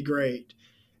everything's going to be great.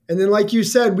 And then, like you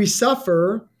said, we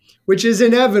suffer, which is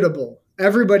inevitable.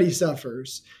 Everybody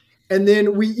suffers. And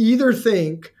then we either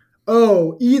think,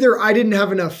 oh, either I didn't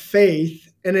have enough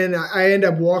faith and then I end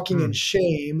up walking in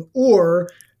shame, or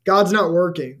God's not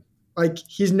working. Like,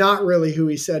 he's not really who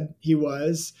he said he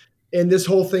was. And this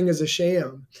whole thing is a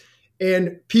sham.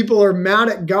 And people are mad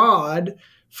at God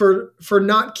for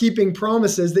not keeping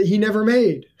promises that he never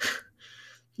made.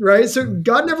 Right? So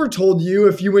God never told you,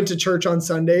 if you went to church on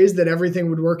Sundays, that everything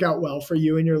would work out well for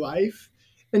you in your life.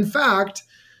 In fact,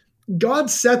 God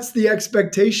sets the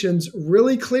expectations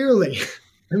really clearly.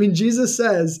 I mean, Jesus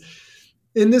says,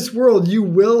 in this world, you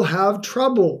will have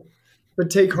trouble, but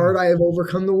take heart, I have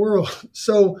overcome the world.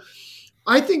 So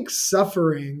I think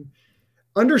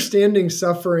understanding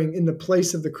suffering in the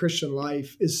place of the Christian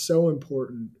life is so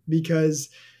important, because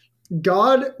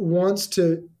God wants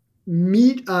to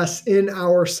meet us in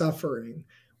our suffering.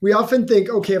 We often think,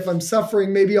 okay, if I'm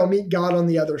suffering, maybe I'll meet God on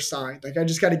the other side. Like, I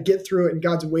just got to get through it and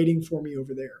God's waiting for me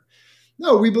over there.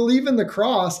 No, we believe in the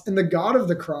cross and the God of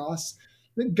the cross,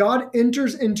 that God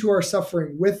enters into our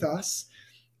suffering with us.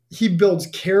 He builds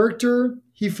character.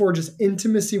 He forges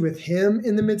intimacy with him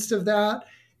in the midst of that.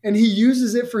 And he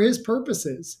uses it for his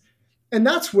purposes. And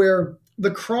that's where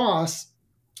the cross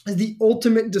is the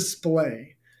ultimate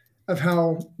display of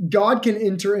how God can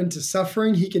enter into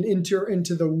suffering. He can enter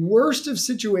into the worst of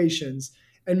situations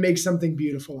and make something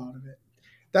beautiful out of it.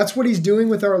 That's what he's doing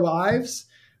with our lives.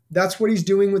 That's what he's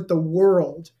doing with the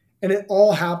world. And it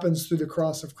all happens through the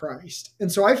cross of Christ.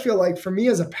 And so I feel like for me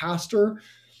as a pastor,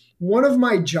 one of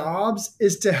my jobs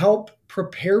is to help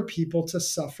prepare people to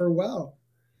suffer well.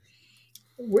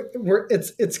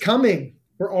 It's coming.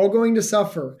 We're all going to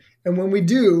suffer. And when we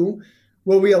do,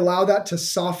 will we allow that to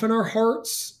soften our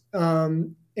hearts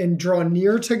and draw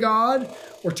near to God,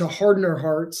 or to harden our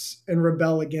hearts and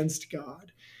rebel against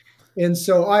God? And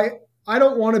so I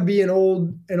don't want to be an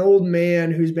old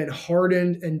man who's been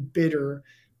hardened and bitter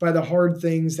by the hard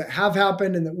things that have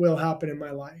happened and that will happen in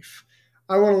my life.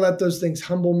 I want to let those things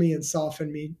humble me and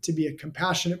soften me to be a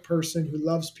compassionate person who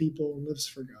loves people and lives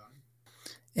for God.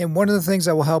 And one of the things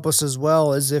that will help us as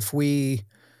well is if we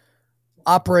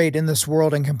operate in this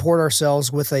world and comport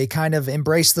ourselves with a kind of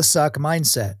embrace the suck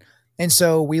mindset. And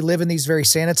so we live in these very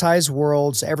sanitized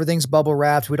worlds. Everything's bubble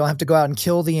wrapped. We don't have to go out and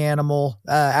kill the animal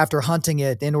after hunting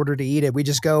it in order to eat it. We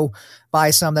just go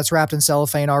buy some that's wrapped in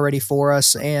cellophane already for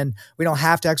us. And we don't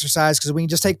have to exercise because we can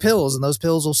just take pills, and those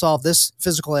pills will solve this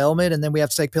physical ailment. And then we have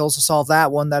to take pills to solve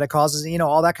that one that it causes,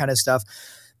 all that kind of stuff.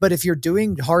 But if you're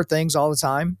doing hard things all the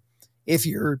time, if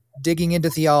you're digging into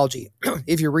theology,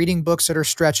 if you're reading books that are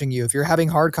stretching you, if you're having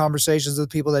hard conversations with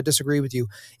people that disagree with you,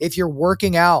 if you're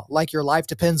working out like your life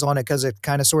depends on it, because it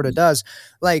kind of sort of does,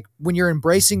 like when you're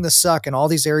embracing the suck in all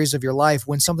these areas of your life,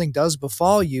 when something does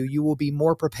befall you, you will be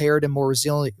more prepared and more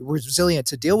resilient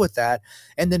to deal with that.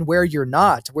 And then where you're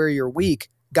not, where you're weak,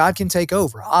 God can take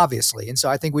over, obviously. And so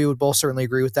I think we would both certainly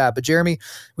agree with that. But Jeremy,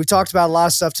 we've talked about a lot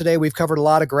of stuff today. We've covered a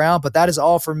lot of ground, but that is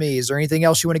all for me. Is there anything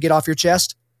else you want to get off your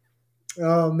chest?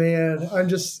 Oh man, I'm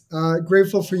just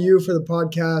grateful for you for the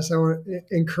podcast. I want to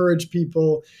encourage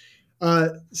people,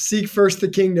 seek first the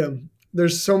kingdom.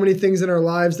 There's so many things in our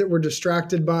lives that we're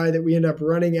distracted by that we end up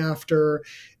running after.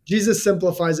 Jesus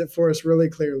simplifies it for us really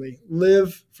clearly.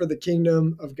 Live for the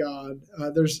kingdom of God.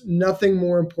 There's nothing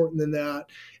more important than that.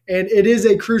 And it is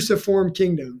a cruciform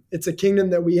kingdom. It's a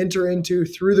kingdom that we enter into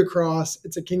through the cross.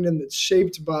 It's a kingdom that's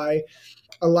shaped by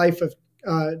a life of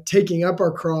taking up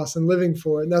our cross and living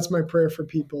for it. And that's my prayer for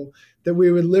people, that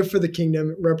we would live for the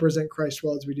kingdom, represent Christ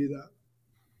well as we do that.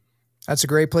 That's a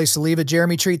great place to leave it.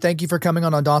 Jeremy Treat, thank you for coming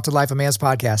on Undaunted Life of Man's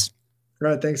podcast. All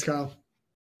right. Thanks, Kyle.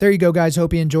 There you go, guys.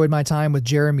 Hope you enjoyed my time with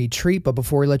Jeremy Treat. But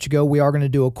before we let you go, we are going to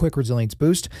do a quick resilience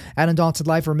boost. At Undaunted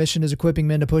Life, our mission is equipping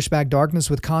men to push back darkness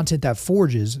with content that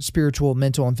forges spiritual,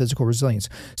 mental, and physical resilience.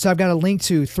 So I've got a link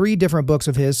to 3 different books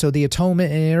of his. So the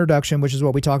Atonement and Introduction, which is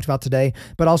what we talked about today,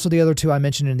 but also the other 2 I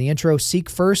mentioned in the intro, Seek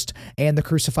First and The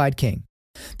Crucified King.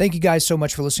 Thank you guys so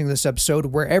much for listening to this episode.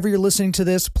 Wherever you're listening to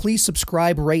this, please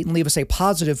subscribe, rate, and leave us a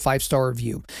positive 5-star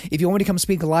review. If you want me to come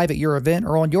speak live at your event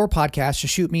or on your podcast,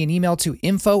 just shoot me an email to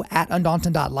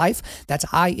info@undaunted.life. That's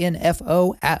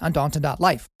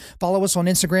info@undaunted.life. Follow us on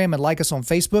Instagram and like us on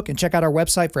Facebook, and check out our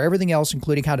website for everything else,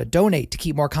 including how to donate to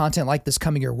keep more content like this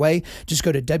coming your way. Just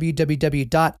go to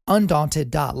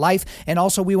www.undaunted.life. And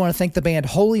also, we want to thank the band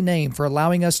Holy Name for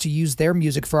allowing us to use their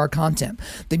music for our content.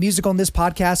 The music on this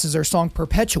podcast is their song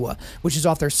Perpetua, which is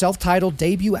off their self-titled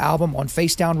debut album on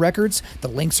Face Down Records. The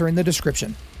links are in the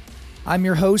description. I'm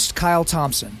your host, Kyle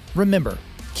Thompson. Remember,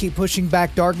 keep pushing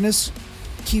back darkness,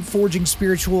 keep forging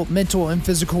spiritual, mental, and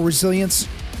physical resilience,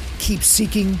 keep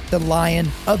seeking the Lion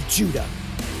of Judah.